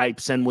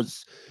pinstripes and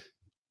was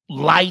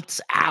lights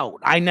out.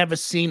 I never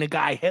seen a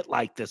guy hit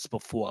like this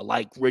before,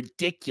 like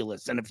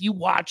ridiculous. And if you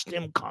watched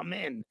him come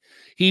in,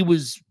 he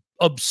was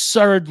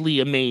absurdly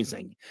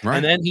amazing. Right.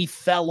 And then he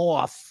fell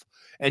off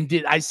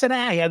and I said,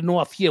 he had an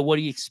off year. What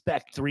do you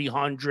expect?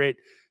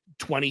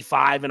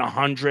 325 and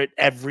 100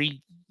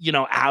 every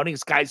outing.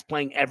 This guy's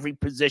playing every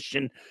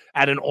position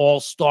at an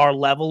all-star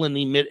level in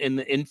the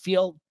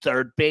infield,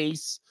 third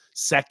base,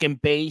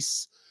 second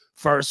base,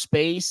 first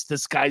base.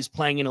 This guy's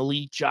playing an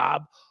elite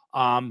job.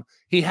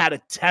 He had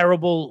a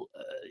terrible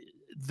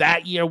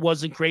that year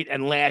wasn't great,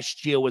 and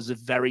last year was a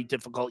very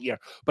difficult year.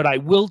 But I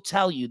will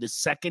tell you, the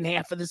second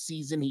half of the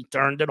season, he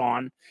turned it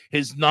on.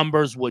 His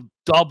numbers were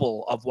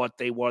double of what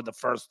they were the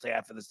first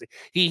half of the season.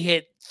 He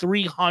hit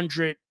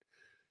 300,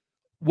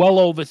 well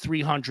over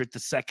 300 the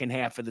second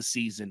half of the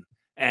season,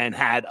 and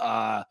had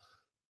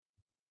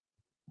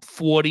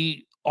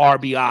 40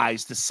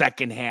 RBIs the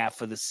second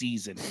half of the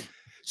season.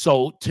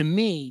 So to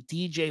me,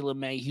 DJ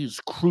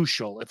LeMahieu's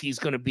crucial if he's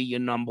going to be your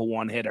number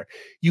one hitter.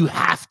 You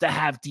have to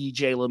have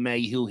DJ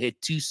LeMahieu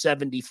hit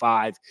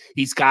 275.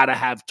 He's got to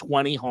have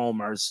 20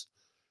 homers,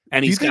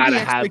 and he's got to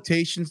have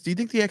expectations. Do you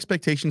think the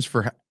expectations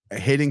for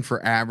hitting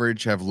for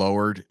average have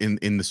lowered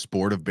in the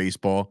sport of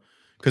baseball?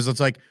 Because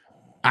it's like,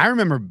 I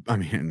remember, I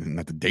mean,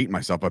 not to date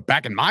myself, but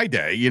back in my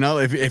day,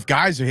 if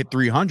guys hit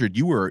 300,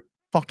 you were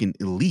fucking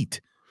elite.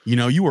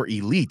 You were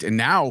elite. And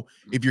now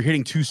if you're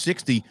hitting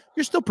 260,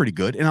 you're still pretty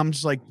good. And I'm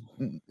just like,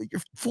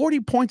 you're 40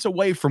 points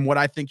away from what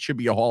I think should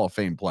be a Hall of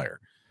Fame player.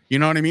 You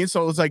know what I mean?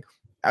 So it's like,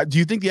 do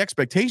you think the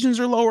expectations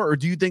are lower, or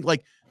do you think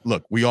like,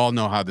 look, we all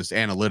know how this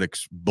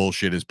analytics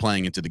bullshit is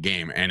playing into the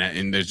game,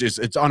 and there's just,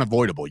 it's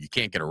unavoidable. You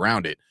can't get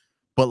around it.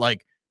 But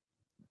like,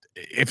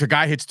 if a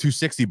guy hits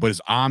 260, but his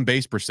on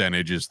base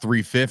percentage is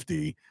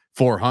 350,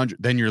 400,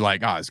 then you're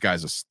like, this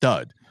guy's a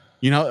stud.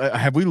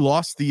 Have we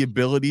lost the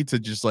ability to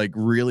just like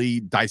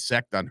really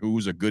dissect on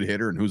who's a good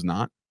hitter and who's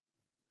not?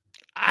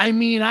 I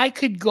mean, I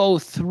could go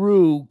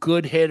through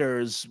good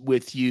hitters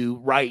with you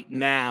right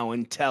now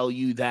and tell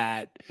you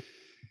that,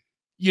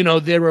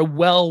 there are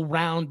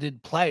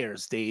well-rounded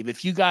players, Dave.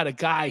 If you got a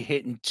guy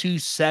hitting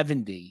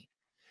 270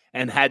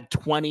 and had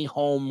 20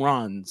 home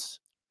runs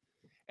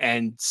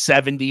and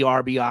 70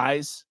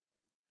 RBIs,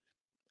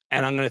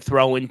 and I'm going to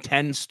throw in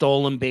 10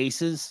 stolen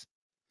bases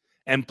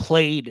and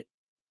played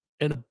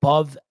an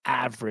above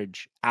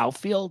average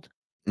outfield,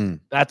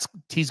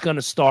 he's going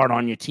to start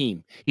on your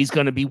team. He's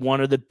going to be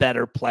one of the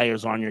better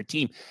players on your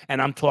team.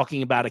 And I'm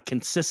talking about a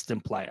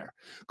consistent player.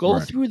 Go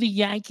through the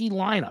Yankee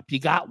lineup. You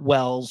got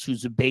Wells,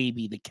 who's a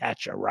baby, the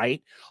catcher,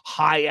 right?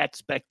 High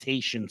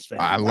expectations for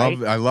him. I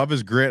love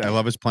his grit. I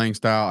love his playing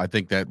style. I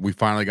think that we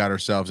finally got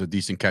ourselves a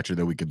decent catcher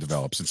that we could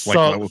develop. Since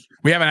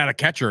we haven't had a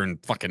catcher in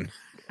fucking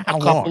a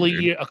couple of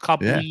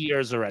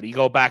years already. You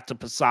go back to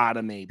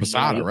Posada, maybe.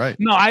 Posada, right?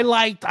 No, I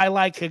like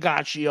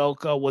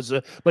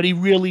Higashioka but he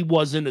really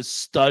wasn't a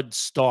stud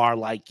star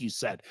like you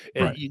said.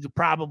 Right. You could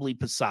probably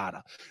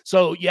Posada.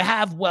 So you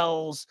have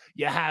Wells,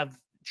 you have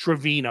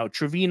Trevino.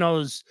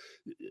 Trevino's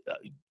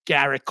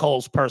Garrett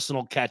Cole's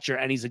personal catcher,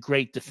 and he's a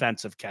great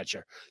defensive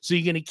catcher. So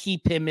you're going to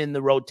keep him in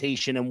the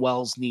rotation, and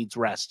Wells needs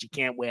rest. You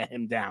can't wear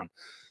him down.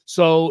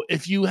 So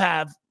if you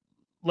have,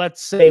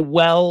 let's say,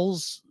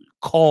 Wells,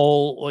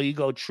 Cole, or you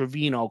go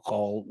Trevino,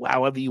 Cole,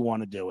 however you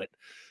want to do it.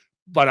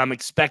 But I'm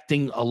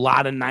expecting a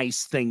lot of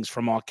nice things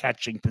from our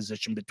catching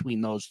position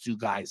between those two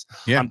guys.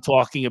 Yeah. I'm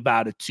talking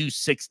about a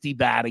 260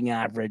 batting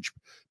average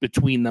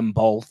between them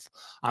both.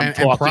 I'm and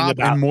talking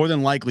about more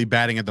than likely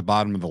batting at the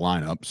bottom of the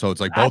lineup. So it's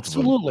like both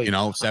absolutely. of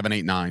them, 7,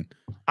 8, 9.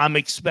 I'm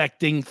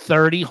expecting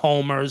 30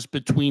 homers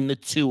between the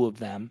two of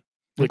them,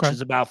 which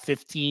is about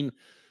 15,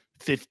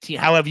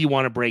 however you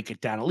want to break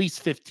it down, at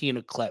least 15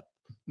 a clip,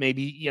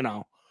 maybe,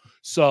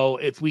 So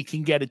if we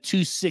can get a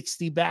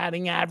 260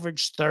 batting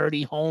average,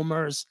 30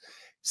 homers,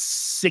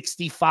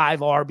 65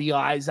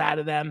 RBIs out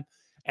of them,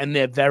 and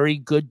they're very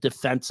good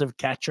defensive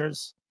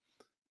catchers,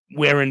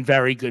 we're in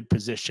very good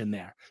position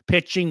there.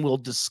 Pitching, we'll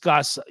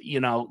discuss,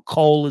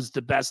 Cole is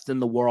the best in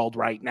the world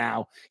right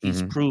now.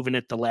 He's proven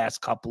it the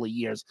last couple of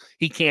years.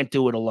 He can't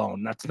do it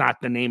alone. That's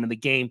not the name of the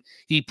game.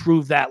 He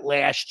proved that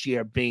last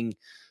year being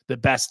the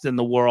best in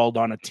the world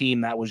on a team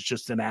that was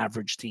just an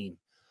average team.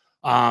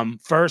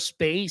 First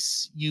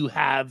base, you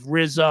have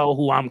Rizzo,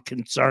 who I'm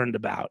concerned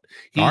about.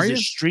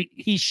 He's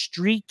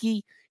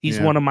streaky. He's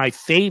one of my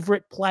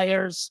favorite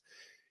players.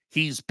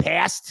 He's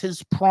past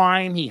his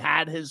prime. He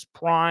had his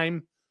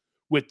prime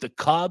with the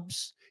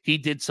Cubs. He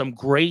did some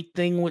great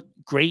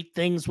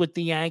things with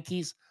the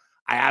Yankees.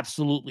 I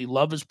absolutely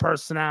love his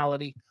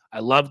personality. I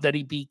love that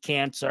he beat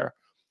cancer.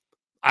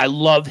 I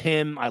love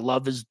him. I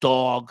love his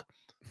dog,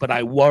 but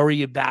I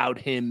worry about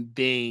him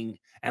being,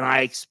 and I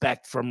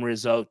expect from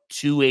Rizzo,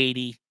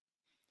 280,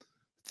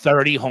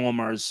 30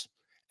 homers,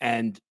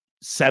 and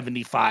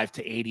 75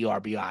 to 80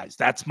 RBIs.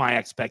 That's my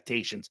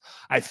expectations.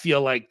 I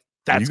feel like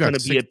that's going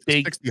to be a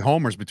big 60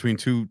 homers between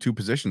two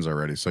positions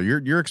already. So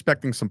you're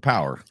expecting some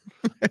power.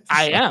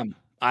 I am.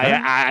 I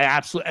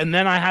absolutely. And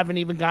then I haven't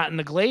even gotten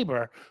the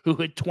Glaber, who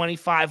hit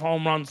 25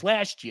 home runs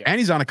last year. And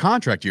he's on a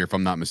contract year, if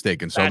I'm not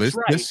mistaken. So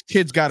this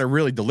kid's got to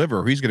really deliver,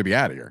 or he's going to be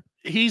out of here.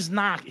 He's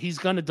not. He's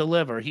going to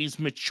deliver. He's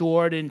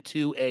matured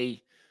into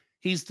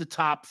he's the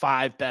top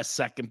 5 best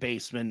second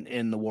baseman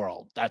in the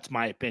world. That's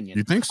my opinion.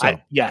 You think so?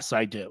 Yes,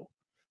 I do.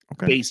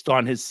 Okay. Based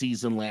on his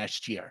season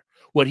last year.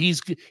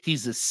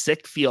 He's a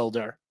sick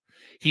fielder.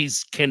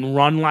 Can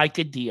run like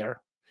a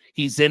deer.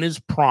 He's in his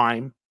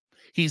prime.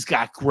 He's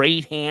got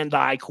great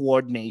hand-eye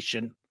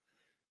coordination.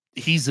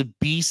 He's a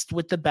beast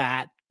with the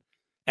bat,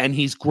 and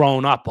he's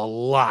grown up a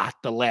lot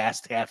the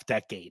last half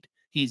decade.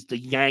 He's the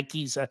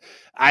Yankees.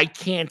 I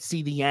can't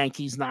see the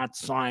Yankees not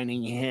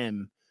signing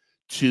him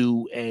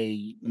to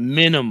a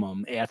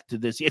minimum after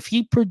this. If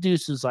he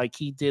produces like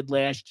he did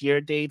last year,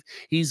 Dave,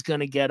 he's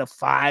going to get a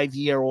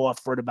 5-year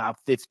offer at about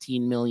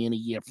 $15 million a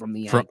year from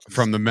the Yankees.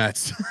 From the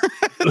Mets.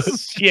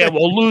 Yeah,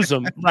 we'll lose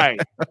him. Right.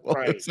 We'll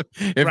if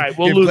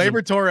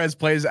Gleyber Torres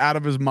plays out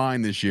of his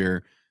mind this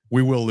year,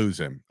 we will lose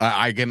him.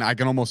 I can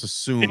almost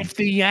assume. If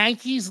the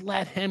Yankees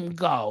let him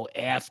go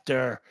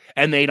after,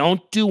 and they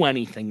don't do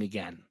anything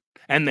again,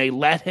 and they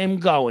let him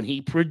go, and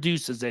he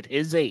produces at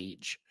his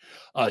age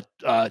a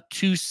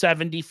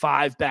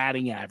 275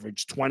 batting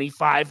average,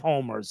 25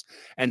 homers,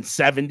 and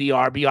 70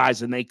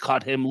 RBIs, and they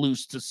cut him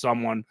loose to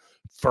someone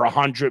for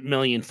 $100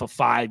 million for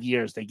 5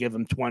 years. They give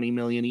him $20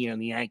 million a year,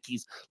 and the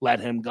Yankees let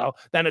him go.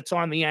 Then it's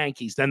on the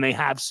Yankees. Then they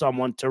have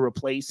someone to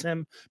replace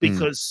him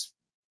because,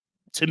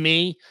 to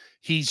me,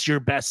 he's your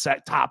best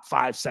top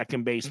 5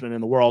 second baseman in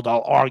the world.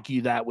 I'll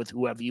argue that with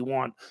whoever you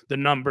want. The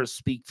numbers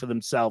speak for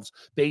themselves.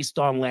 Based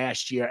on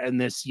last year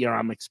and this year,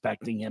 I'm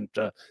expecting him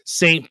to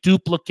same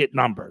duplicate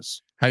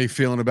numbers. How you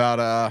feeling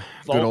about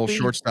good old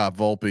shortstop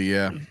Volpe?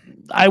 Yeah,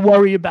 I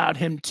worry about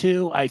him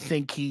too. I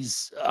think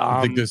he's.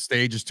 I think the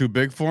stage is too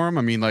big for him.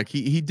 I mean, like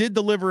he did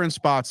deliver in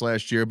spots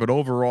last year, but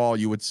overall,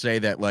 you would say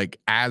that like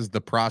as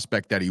the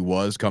prospect that he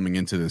was coming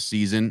into the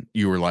season,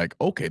 you were like,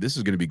 okay, this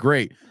is going to be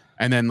great.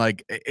 And then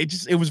like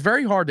it was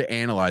very hard to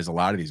analyze a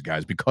lot of these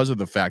guys because of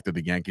the fact that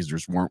the Yankees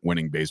just weren't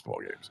winning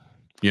baseball games.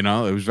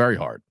 It was very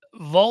hard.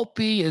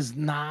 Volpe is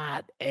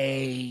not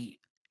like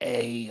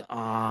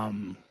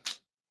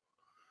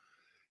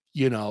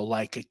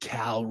a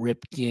Cal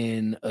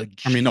Ripken, a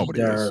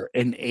Jeter,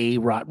 an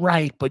A-Rod.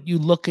 Right, but you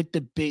look at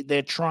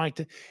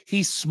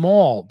he's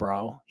small,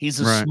 bro. He's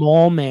a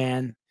small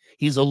man.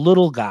 He's a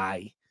little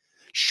guy.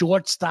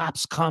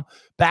 Shortstops come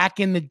back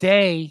in the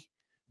day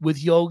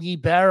with Yogi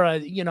Berra,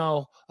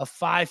 a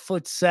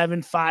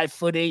 5'7",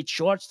 5'8"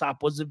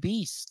 shortstop was a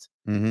beast.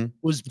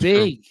 Was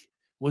big.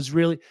 Was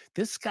really,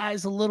 this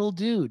guy's a little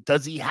dude.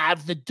 Does he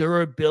have the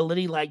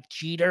durability like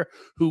Jeter,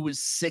 who was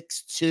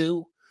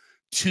 6'2",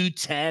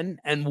 210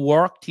 and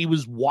worked? He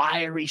was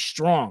wiry,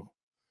 strong.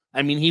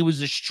 I mean, he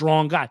was a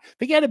strong guy.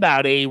 Forget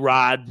about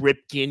A-Rod,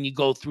 Ripken. You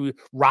go through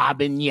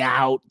Robin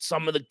Yount,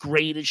 some of the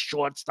greatest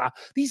shortstop.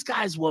 These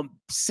guys were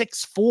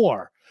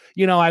 6'4".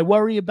 I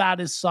worry about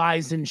his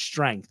size and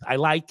strength. I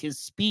like his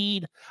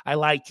speed. I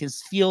like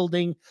his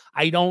fielding.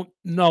 I don't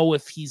know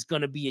if he's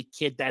going to be a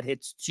kid that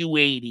hits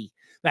 280,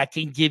 that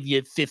can give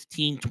you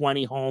 15,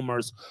 20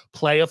 homers,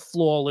 play a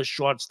flawless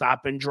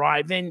shortstop, and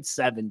drive in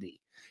 70.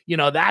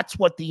 That's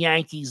what the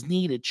Yankees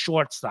need at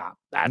shortstop.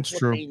 That's It's what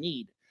true. they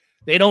need.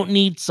 They don't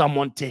need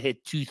someone to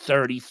hit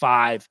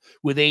 235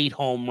 with 8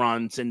 home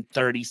runs and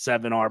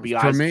 37 For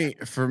RBIs.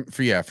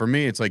 me, for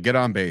me, it's like get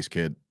on base,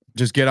 kid.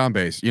 Just get on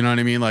base. You know what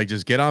I mean? Like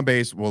just get on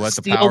base. We'll let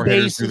the Steal power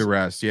hitters do the bases,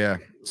 rest. Yeah.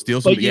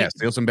 but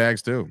Steal some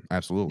bags too.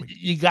 Absolutely.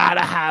 he's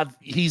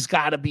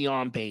gotta be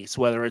on base,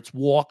 whether it's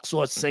walks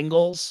or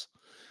singles.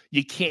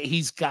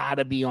 He's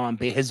gotta be on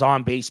base. His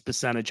on base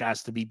percentage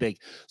has to be big.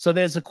 So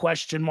there's a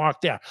question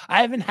mark there.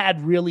 I haven't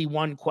had really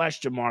one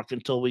question mark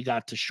until we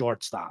got to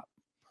shortstop,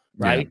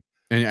 right?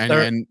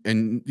 Yeah.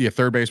 And yeah,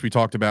 third base we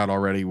talked about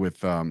already with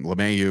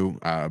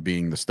LeMahieu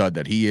being the stud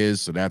that he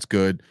is, so that's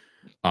good.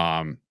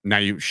 Now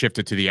you shift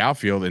it to the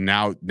outfield, and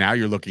now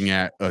you're looking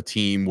at a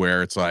team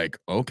where it's like,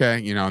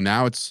 okay,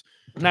 now it's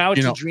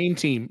a dream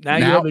team. Now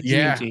you now have a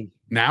dream team.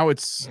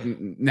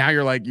 Now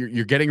you're like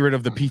you're getting rid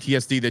of the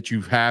PTSD that you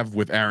have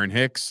with Aaron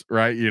Hicks,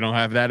 right? You don't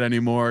have that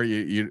anymore.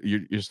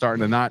 You're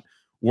starting to not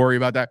worry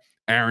about that.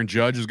 Aaron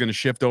Judge is going to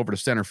shift over to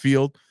center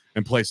field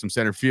and play some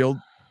center field.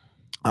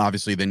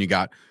 Obviously, then you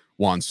got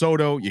Juan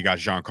Soto, you got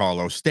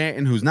Giancarlo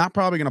Stanton, who's not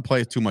probably going to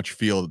play too much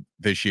field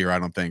this year, I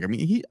don't think. I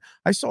mean,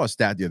 I saw a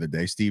stat the other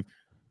day, Steve,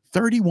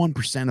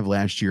 31% of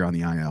last year on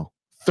the IL,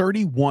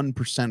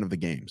 31% of the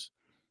games.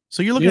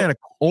 So you're looking at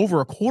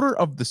over a quarter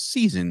of the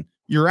season,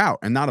 you're out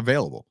and not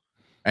available.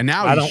 And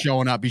now he's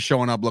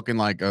showing up looking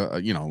like a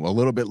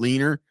little bit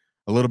leaner,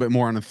 a little bit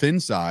more on the thin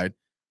side.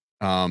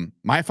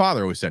 My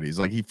father always said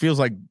he feels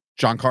like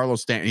Giancarlo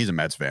Stanton. He's a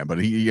Mets fan, but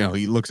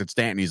he looks at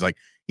Stanton,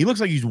 he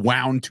looks like he's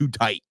wound too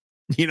tight,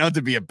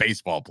 to be a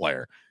baseball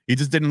player. He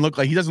doesn't look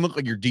like your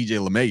DJ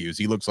LeMahieu's.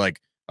 He looks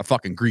like a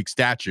fucking Greek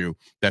statue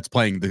that's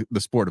playing the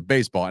sport of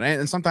baseball.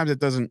 And sometimes it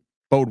doesn't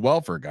bode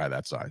well for a guy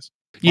that size.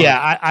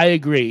 Yeah, I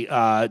agree,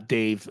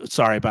 Dave.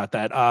 Sorry about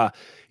that.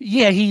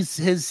 Yeah, he's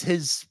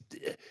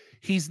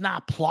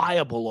not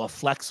pliable or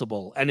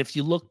flexible. And if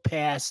you look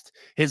past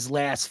his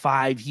last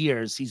 5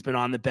 years, he's been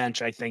on the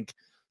bench, I think,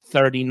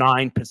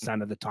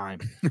 39% of the time.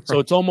 So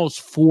it's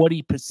almost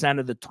 40%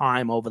 of the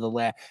time over the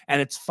last.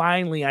 And it's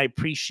finally, I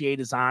appreciate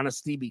his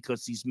honesty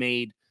because he's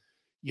made,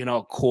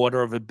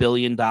 $250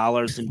 million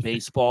in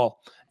baseball.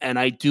 And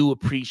I do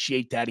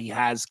appreciate that he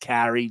has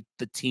carried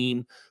the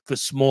team for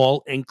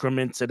small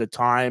increments at a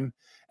time.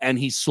 And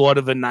he's sort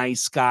of a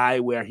nice guy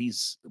where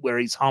he's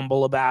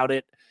humble about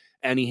it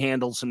and he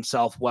handles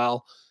himself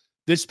well.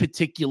 This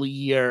particular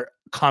year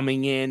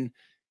coming in,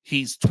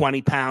 he's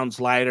 20 pounds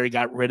lighter. He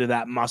got rid of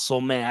that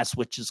muscle mass,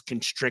 which is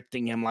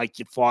constricting him. Like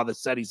your father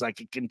said, he's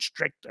like a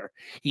constrictor.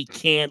 He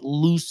can't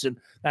loosen.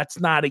 That's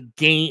not a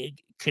game.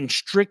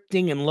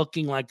 Constricting and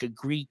looking like a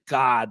Greek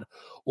god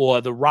or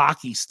the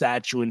Rocky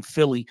statue in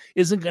Philly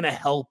isn't going to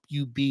help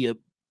you be a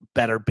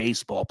better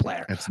baseball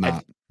player. It's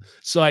not.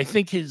 So I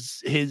think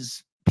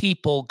his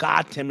people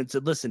got him and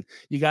said, listen,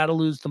 you got to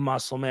lose the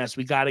muscle mass.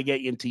 We got to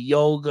get you into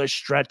yoga,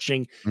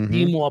 stretching,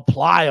 be more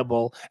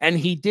pliable. And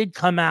he did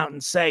come out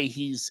and say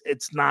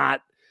it's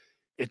not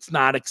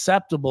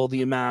acceptable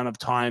the amount of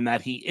time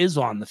that he is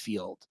on the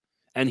field.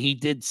 And he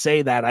did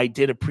say that. I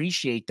did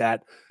appreciate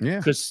that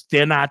because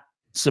they're not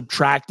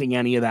subtracting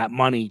any of that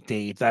money,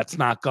 Dave. That's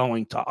not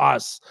going to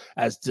us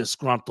as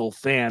disgruntled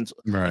fans.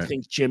 Right. I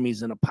think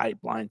Jimmy's in a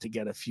pipeline to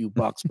get a few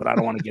bucks, but I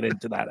don't want to get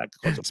into that.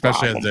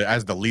 Especially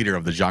as the leader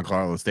of the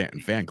Giancarlo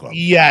Stanton fan club.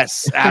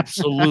 Yes,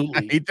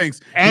 absolutely. he thinks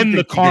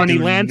the Carney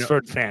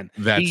Lansford fan.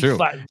 That too.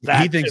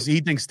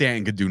 He thinks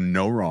Stanton could do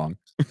no wrong.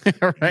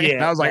 Right? Yeah.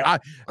 And I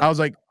was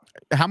like,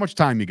 how much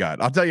time you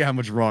got? I'll tell you how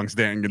much wrong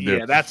Stanton can do.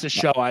 Yeah, that's a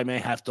show I may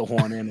have to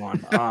horn in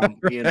on.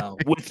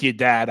 Right. With your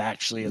dad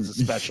actually as a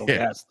special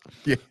guest.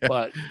 Yeah.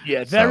 But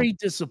very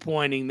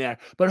disappointing there.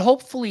 But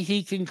hopefully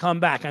he can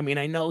come back. I mean,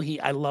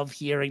 I love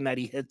hearing that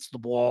he hits the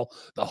ball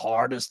the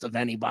hardest of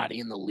anybody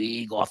in the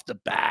league off the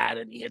bat,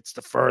 and he hits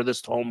the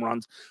furthest home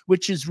runs,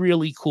 which is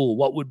really cool.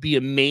 What would be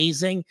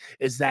amazing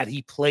is that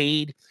he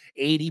played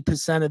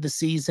 80% of the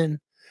season,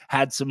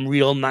 had some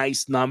real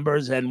nice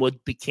numbers, and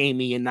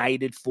became a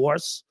united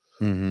force.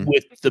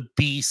 With the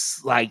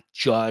beasts like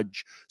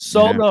Judge.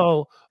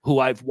 Soto, who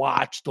I've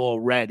watched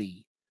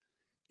already,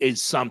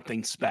 is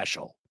something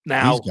special.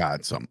 Now he's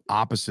got some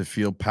opposite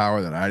field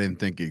power that I didn't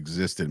think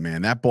existed,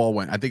 man. That ball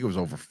went, I think it was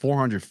over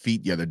 400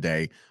 feet the other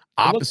day.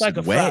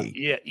 Opposite way.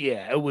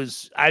 Yeah. It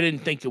was. I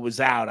didn't think it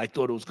was out. I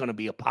thought it was going to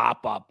be a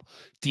pop-up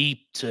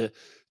deep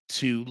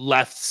to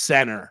left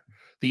center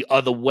the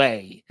other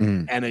way.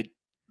 And it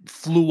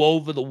flew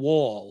over the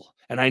wall.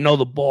 And I know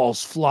the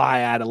balls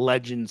fly out of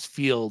Legends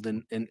Field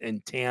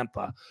in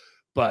Tampa,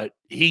 but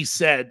he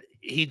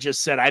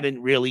just said, I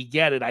didn't really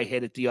get it. I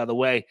hit it the other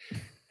way.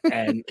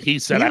 And he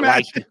said, I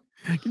liked it.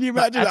 Can you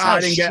imagine?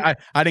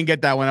 I didn't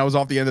get that when I was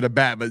off the end of the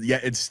bat, but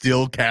yet it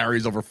still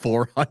carries over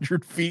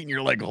 400 feet. And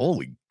you're like,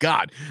 holy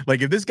God.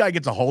 Like if this guy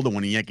gets a hold of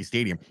one in Yankee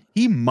Stadium,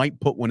 he might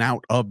put one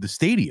out of the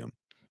stadium.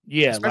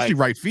 Yeah. Especially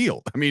right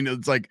field. I mean,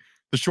 it's like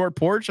the short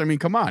porch. I mean,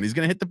 come on. He's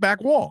going to hit the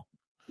back wall.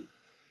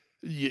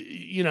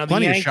 The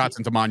Plenty of Yankees. shots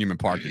into Monument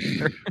Park this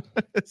year.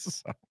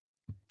 So,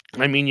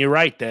 I mean, you're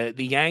right. The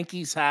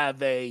Yankees have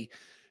the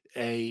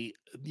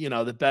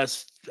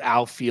best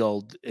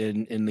outfield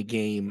in the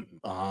game,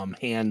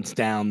 hands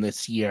down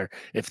this year,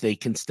 if they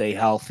can stay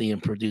healthy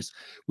and produce.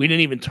 We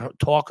didn't even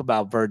talk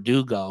about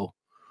Verdugo,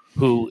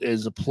 who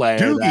is a player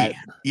that Doogie.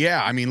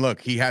 Yeah, I mean, look,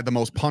 he had the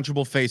most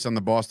punchable face on the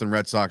Boston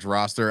Red Sox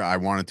roster. I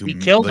wanted he to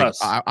killed like, us.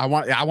 I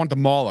want to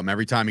maul him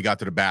every time he got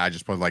to the bat. I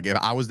just was like, if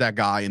I was that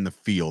guy in the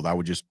field, I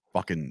would just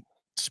fucking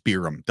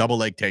spear him, double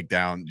leg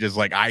takedown. Just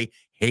like I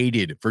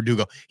hated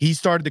Verdugo. He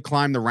started to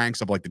climb the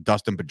ranks of like the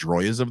Dustin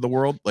Pedroias of the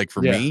world. Like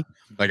for Yeah. me,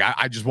 like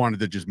I just wanted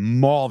to just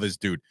maul this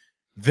dude.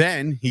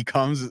 Then he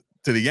comes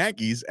to the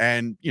Yankees,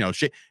 and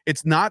shit.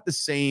 It's not the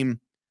same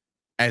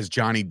as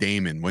Johnny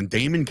Damon. When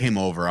Damon came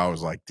over, I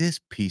was like, this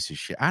piece of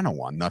shit, I don't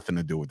want nothing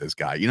to do with this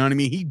guy. You know what I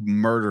mean? He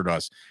murdered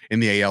us in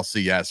the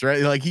ALCS,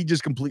 right? Like he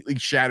just completely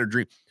shattered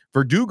dream.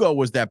 Verdugo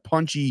was that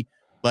punchy,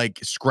 like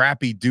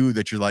scrappy dude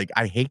that you're like,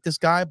 I hate this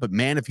guy, but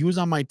man, if he was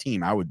on my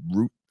team, I would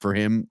root for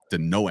him to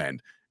no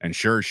end. And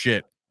sure as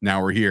shit,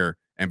 now we're here.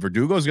 And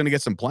Verdugo's going to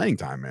get some playing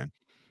time, man.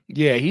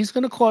 Yeah, he's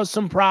going to cause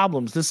some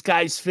problems. This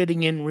guy's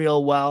fitting in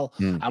real well.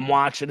 Mm. I'm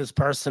watching his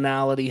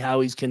personality, how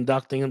he's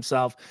conducting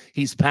himself.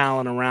 He's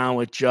palling around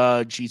with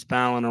Judge. He's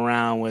palling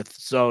around with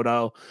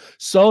Soto.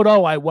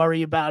 Soto, I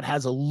worry about,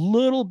 has a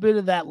little bit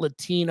of that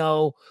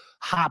Latino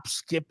hop,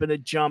 skip, and a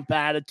jump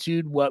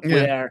attitude,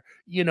 where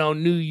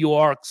New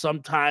York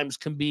sometimes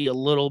can be a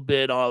little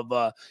bit of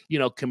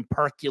can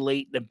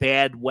percolate in a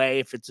bad way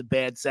if it's a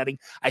bad setting.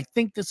 I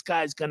think this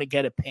guy's going to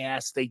get a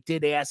pass. They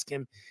did ask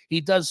him.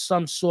 He does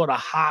some sort of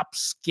hop,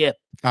 skip.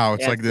 Oh,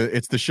 it's like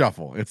it's the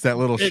shuffle. It's that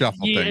little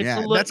shuffle thing.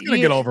 Yeah, that's going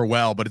to get over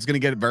well, but it's going to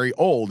get very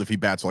old if he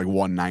bats like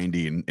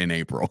 190 in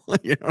April.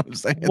 You know what I'm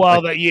saying?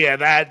 Well,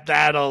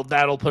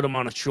 that'll put him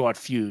on a short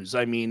fuse.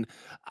 I mean,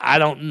 I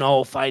don't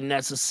know if I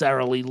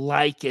necessarily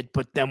like it,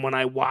 but then when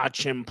I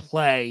watch him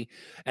play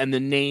and the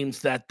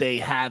names that they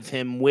have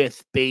him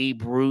with,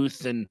 Babe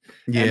Ruth and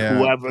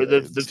whoever, you're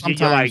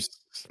like,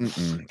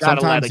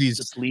 gotta let it,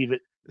 just leave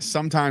it.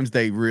 Sometimes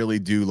they really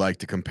do like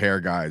to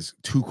compare guys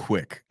too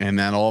quick, and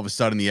then all of a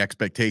sudden the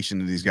expectation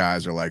of these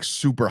guys are like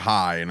super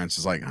high, and it's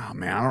just like, oh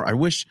man, I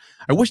wish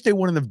they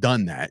wouldn't have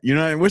done that.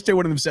 I wish they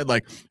wouldn't have said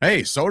like,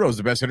 hey, Soto's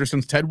the best hitter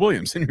since Ted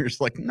Williams, and you're just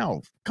like,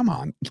 no, come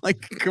on,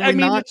 like,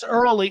 it's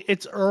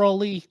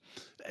early,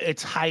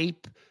 it's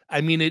hype. I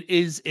mean, it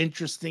is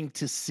interesting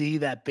to see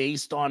that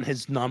based on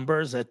his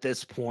numbers at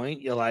this point,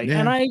 you're like,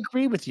 and I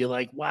agree with you,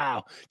 like,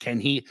 wow,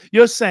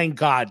 you're saying,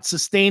 God,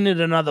 sustain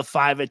it another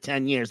 5 or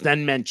 10 years,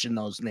 then mention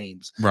those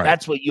names. Right.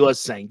 That's what you're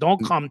saying.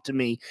 Don't come to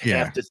me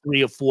after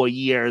 3 or 4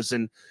 years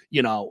and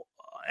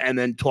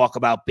then talk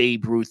about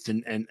Babe Ruth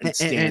and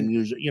Stan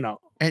Musial,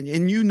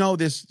 And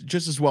this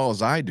just as well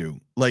as I do.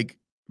 Like,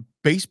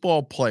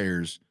 baseball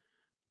players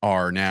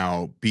are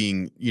now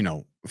being,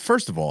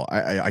 first of all,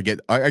 I get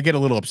a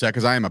little upset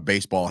because I am a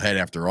baseball head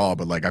after all,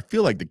 but like I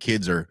feel like the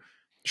kids are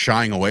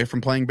shying away from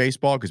playing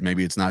baseball because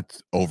maybe it's not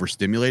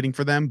overstimulating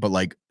for them. But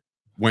like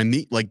when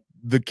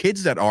the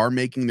kids that are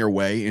making their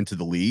way into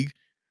the league,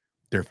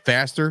 they're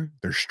faster,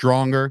 they're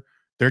stronger,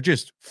 they're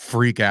just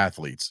freak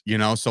athletes,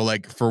 So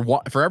like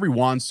for every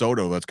Juan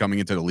Soto that's coming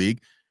into the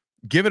league,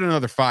 give it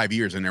another 5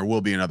 years and there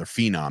will be another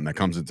phenom that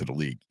comes into the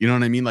league. You know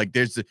what I mean? Like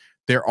there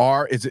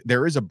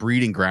is a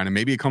breeding ground, and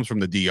maybe it comes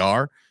from the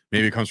DR.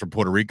 Maybe it comes from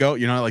Puerto Rico.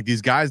 Like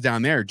these guys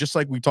down there, just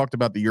like we talked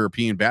about the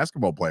European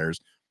basketball players,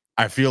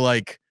 I feel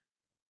like,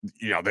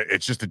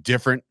 it's just a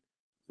different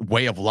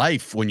way of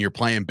life when you're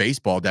playing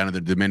baseball down in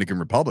the Dominican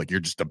Republic. You're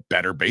just a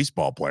better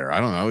baseball player.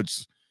 I don't know.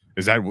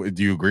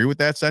 Do you agree with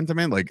that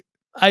sentiment? Like,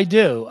 I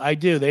do.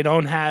 They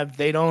don't have,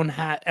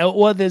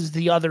 or there's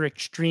the other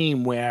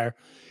extreme where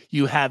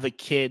you have a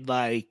kid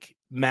like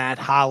Matt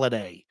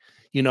Holliday.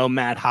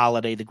 Matt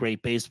Holliday, the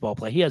great baseball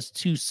player. He has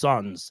 2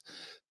 sons.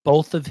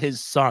 Both of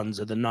his sons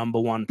are the number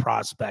 1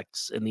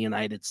 prospects in the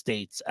United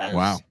States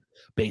as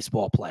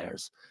baseball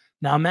players.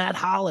 Now, Matt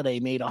Holliday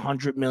made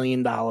 $100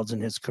 million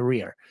in his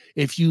career.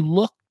 If you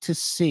look to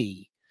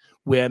see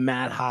where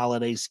Matt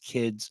Holliday's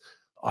kids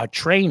are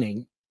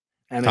training,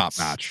 and top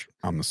notch,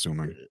 I'm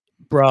assuming.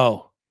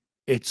 Bro,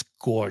 it's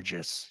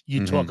gorgeous.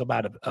 You talk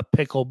about a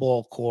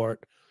pickleball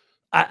court.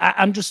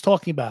 I'm just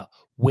talking about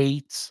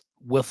weights,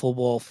 wiffle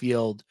ball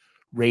field,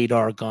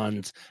 radar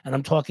guns, and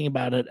I'm talking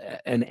about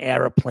an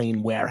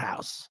airplane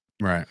warehouse,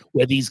 right,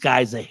 where these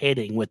guys are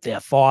hitting with their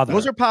father.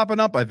 Those are popping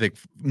up, I think,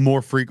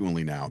 more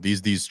frequently now.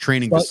 These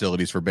training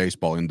facilities for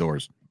baseball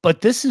indoors.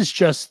 But this is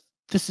just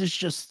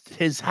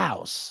his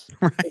house.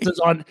 Right.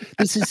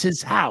 This is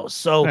his house.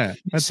 So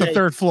that's the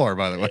 3rd floor,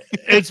 by the way.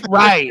 It's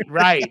right.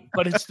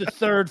 But it's the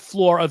 3rd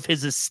floor of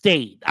his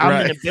estate.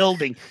 I'm in a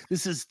building.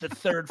 This is the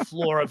 3rd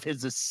floor of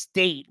his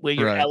estate where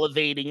you're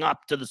elevating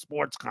up to the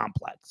sports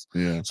complex.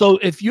 Yeah. So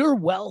if you're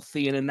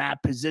wealthy and in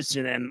that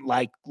position, and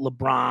like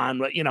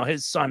LeBron,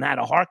 his son had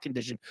a heart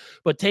condition,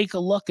 but take a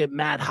look at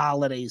Matt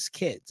Holliday's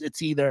kids.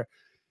 It's either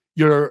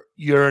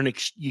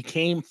you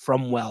came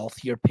from wealth.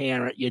 Your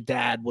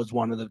dad was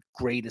one of the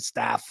greatest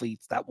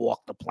athletes that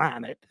walked the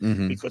planet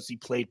Mm-hmm. because he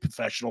played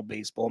professional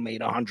baseball,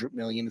 made 100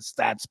 million. The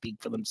stats speak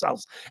for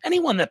themselves.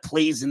 Anyone that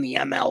plays in the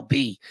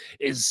MLB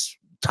is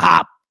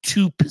top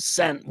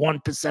 2%,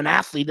 1%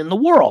 athlete in the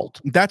world.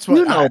 That's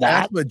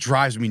what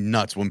drives me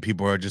nuts when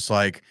people are just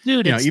like,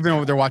 dude, even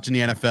if they're watching the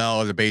NFL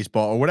or the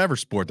baseball or whatever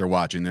sport they're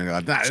watching, they're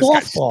like, this guy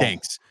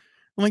stinks.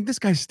 I'm like, this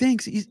guy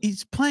stinks.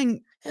 He's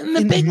playing in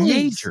the big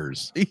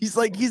majors.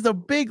 He's a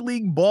big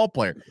league ball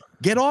player.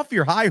 Get off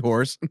your high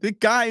horse. The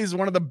guy is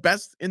one of the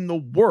best in the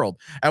world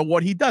at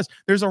what he does.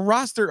 There's a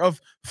roster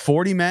of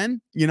 40 men,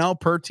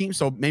 per team.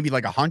 So maybe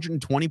like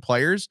 120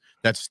 players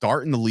that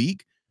start in the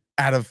league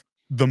out of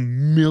the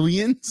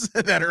millions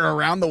that are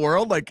around the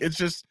world. Like, it's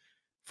just,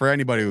 for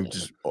anybody who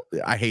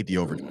I hate the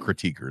over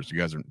critiquers. You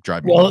guys are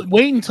driving me. Well,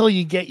 wait until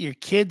you get your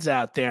kids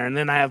out there. And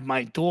then I have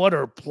my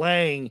daughter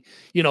playing,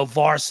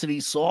 varsity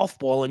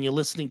softball, and you're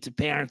listening to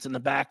parents in the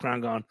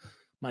background going,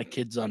 my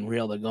kid's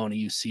unreal. They're going to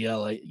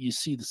UCLA. You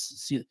see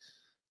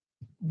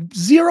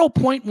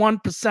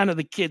 0.1% of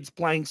the kids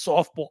playing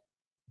softball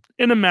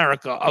in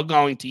America are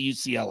going to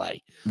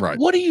UCLA. Right.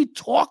 What are you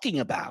talking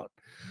about?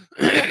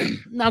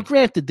 Now,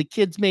 granted, the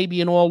kid's maybe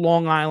an all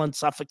Long Island,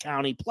 Suffolk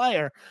County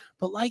player,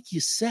 but like you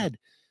said,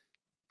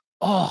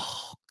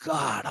 oh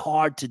God,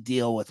 hard to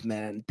deal with,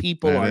 man.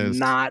 People are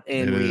not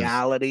in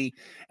reality,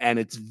 and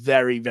it's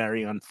very,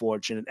 very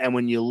unfortunate. And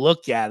when you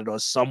look at it, or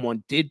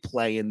someone did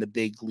play in the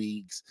big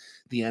leagues,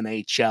 the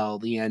NHL,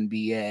 the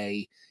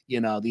NBA,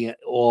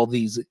 all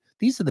these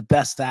are the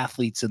best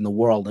athletes in the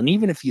world. And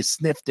even if you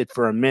sniffed it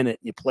for a minute,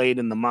 you played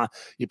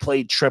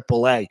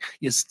AAA,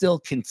 you're still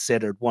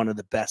considered one of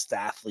the best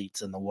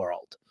athletes in the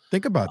world.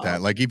 Think about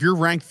that. Like, if you're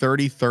ranked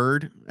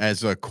 33rd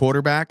as a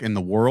quarterback in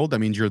the world, that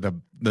means you're the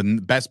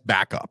best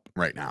backup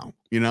right now.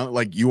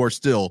 Like, you are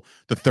still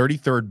the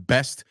 33rd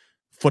best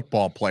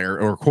football player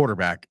or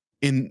quarterback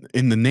in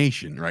the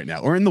nation right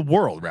now, or in the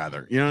world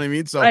rather. You know what I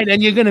mean? So right,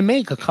 and you're going to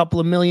make a couple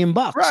of $1 million,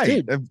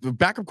 right? The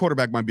backup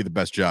quarterback might be the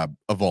best job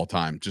of all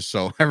time. Just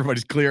so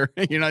everybody's clear,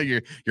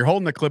 you're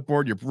holding the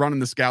clipboard, you're running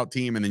the scout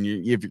team, and then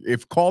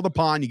if called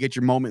upon, you get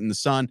your moment in the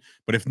sun.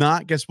 But if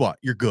not, guess what?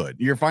 You're good.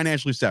 You're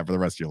financially set for the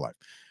rest of your life.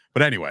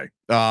 But anyway,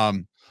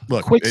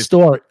 look. Quick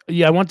story.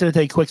 Yeah, I wanted to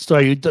tell you a quick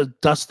story.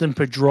 Dustin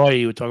Pedroia,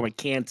 you were talking about,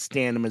 can't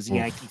stand him as a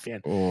Yankee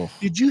fan.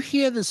 Did you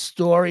hear the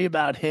story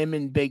about him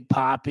and Big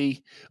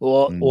Papi?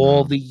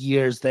 All the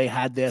years they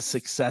had their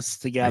success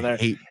together.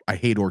 I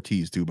hate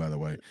Ortiz too, by the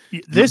way.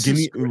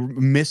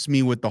 Miss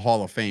me with the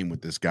Hall of Fame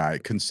with this guy,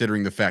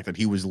 considering the fact that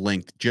he was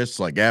linked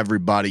just like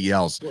everybody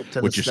else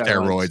with your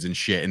steroids and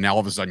shit. And now all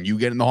of a sudden you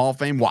get in the Hall of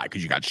Fame. Why?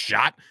 Because you got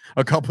shot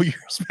a couple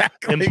years back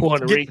in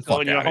Puerto Rico,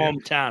 in your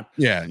hometown.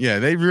 Yeah,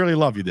 they really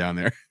love you down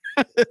there.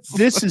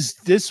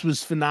 This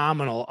was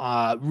phenomenal.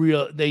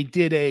 They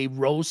did a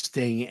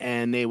roasting,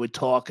 and they were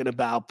talking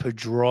about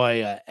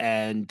Pedroia,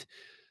 and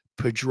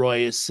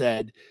Pedroia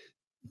said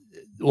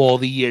all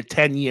the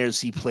 10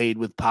 years he played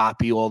with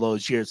Papi, all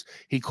those years,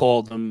 he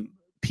called him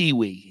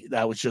Pee-wee.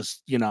 That was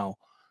just,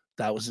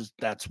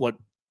 that's what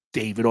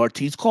David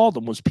Ortiz called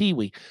him, was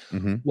Pee-wee.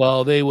 Mm-hmm.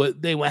 Well, they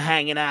were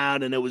hanging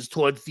out, and it was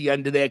towards the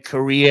end of their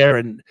career,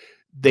 and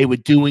they were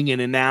doing an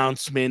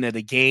announcement at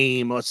a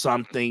game or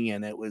something,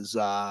 and it was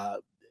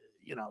the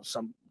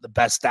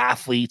best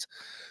athletes,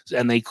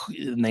 and they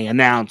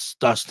announced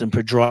Dustin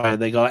Pedroia.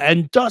 They go,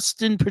 and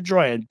Dustin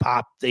Pedroia, and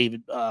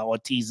David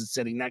Ortiz is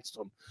sitting next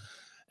to him,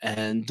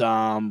 and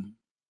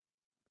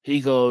he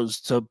goes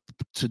to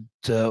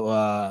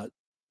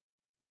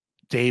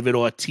David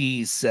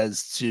Ortiz,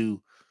 says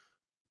to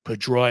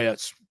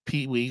Pedroia,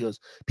 Pee-wee, he goes,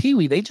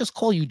 Pee-wee, they just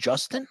call you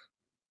Justin?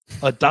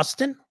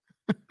 Dustin?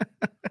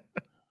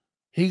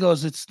 He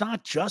goes, it's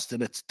not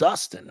Justin, it's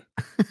Dustin.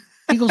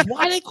 He goes,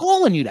 why are they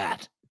calling you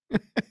that?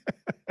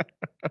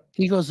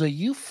 He goes, are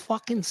you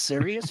fucking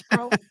serious,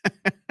 bro?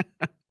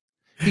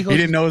 He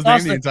didn't know his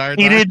name the entire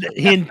time. He did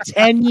in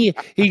 10 years.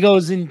 He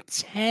goes, in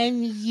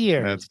 10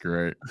 years. That's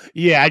great.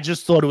 Yeah, I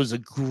just thought it was a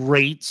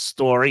great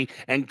story.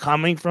 And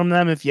coming from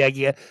them, if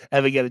you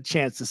ever get a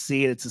chance to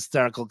see it, it's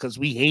hysterical, because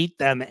we hate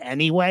them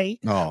anyway.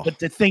 Oh. But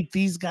to think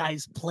these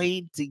guys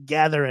played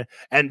together,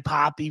 and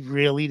Papi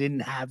really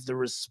didn't have the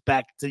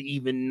respect to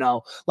even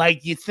know.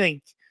 Like, you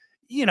think,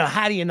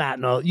 how do you not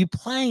know? You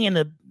playing in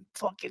a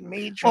fucking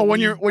major. Oh, when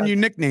you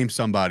nickname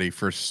somebody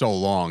for so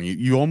long,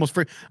 you almost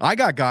I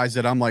got guys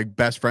that I'm like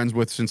best friends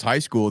with since high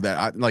school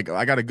that I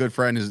got a good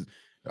friend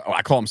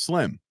I call him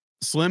Slim.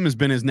 Slim has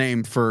been his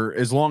name for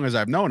as long as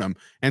I've known him.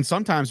 And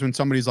sometimes when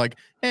somebody's like,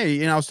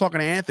 hey, I was talking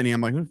to Anthony,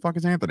 I'm like, who the fuck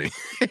is Anthony?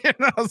 And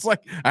I was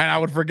like, and I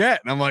would forget.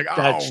 And I'm like,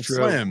 that's true.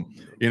 Slim,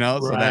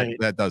 right. So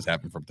that does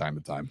happen from time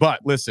to time.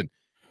 But listen,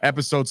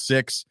 episode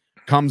 6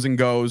 comes and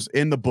goes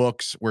in the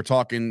books. We're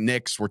talking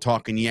Knicks, we're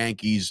talking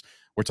Yankees,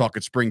 we're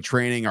talking spring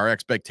training, our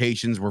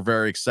expectations. We're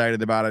very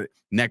excited about it.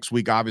 Next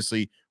week,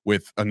 obviously,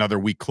 with another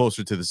week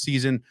closer to the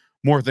season,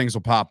 more things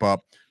will pop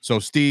up. So,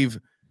 Steve,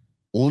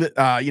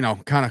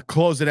 kind of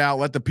close it out.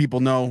 Let the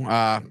people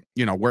know,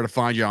 where to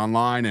find you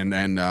online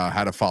and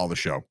how to follow the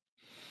show.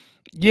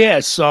 Yeah,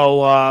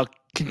 so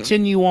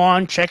continue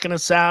on checking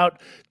us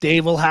out.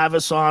 Dave will have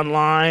us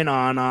online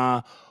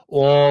on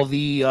all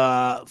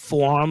the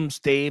forums.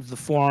 Dave, the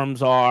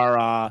forums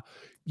are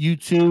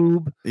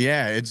YouTube.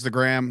 Yeah,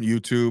 Instagram,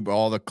 YouTube,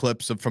 all the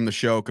clips from the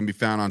show can be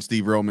found on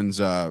Steve Roman's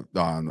on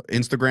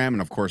Instagram,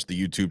 and of course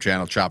the YouTube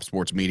channel Chop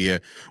Sports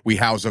Media. We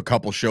house a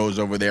couple shows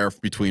over there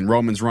between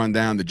Roman's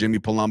Rundown, the Jimmy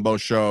Palumbo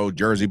Show,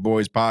 Jersey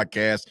Boys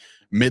Podcast,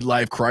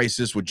 Midlife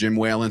Crisis with Jim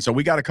Whalen. So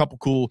we got a couple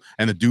cool,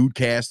 and the Dude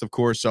Cast, of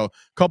course. So a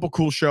couple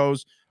cool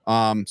shows.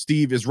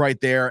 Steve is right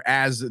there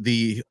as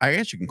the, I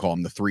guess you can call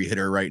him the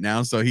 3-hitter right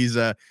now. So he's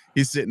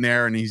sitting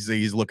there and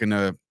he's looking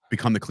to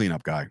become the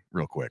cleanup guy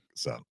real quick.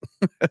 So.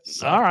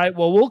 So. All right.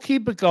 Well, we'll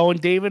keep it going.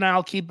 Dave and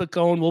I'll keep it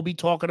going. We'll be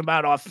talking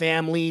about our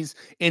families,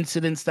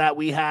 incidents that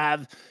we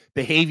have,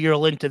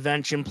 behavioral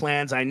intervention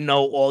plans. I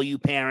know all you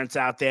parents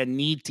out there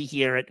need to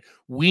hear it.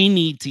 We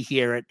need to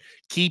hear it.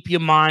 Keep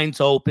your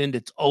minds open.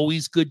 It's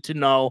always good to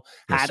know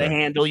how to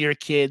handle your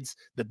kids,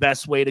 the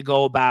best way to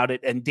go about it.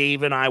 And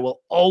Dave and I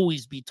will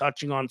always be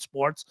touching on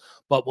sports,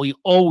 but we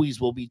always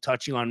will be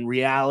touching on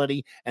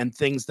reality and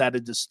things that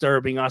are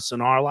disturbing us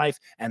in our life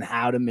and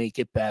how to make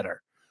it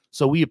better.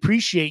 So we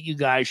appreciate you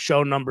guys.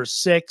 Show number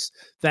 6.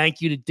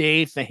 Thank you to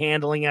Dave for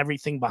handling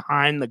everything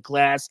behind the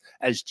glass,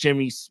 as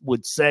Jimmy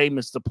would say,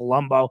 Mr.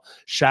 Palumbo.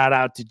 Shout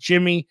out to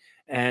Jimmy.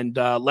 And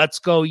let's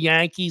go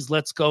Yankees.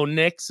 Let's go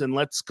Knicks. And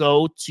let's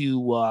go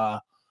to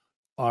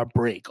our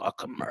break, our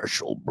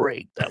commercial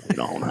break that we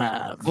don't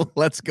have. Well,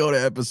 let's go to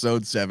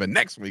episode 7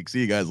 next week.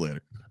 See you guys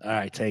later. All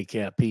right. Take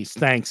care. Peace.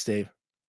 Thanks, Dave.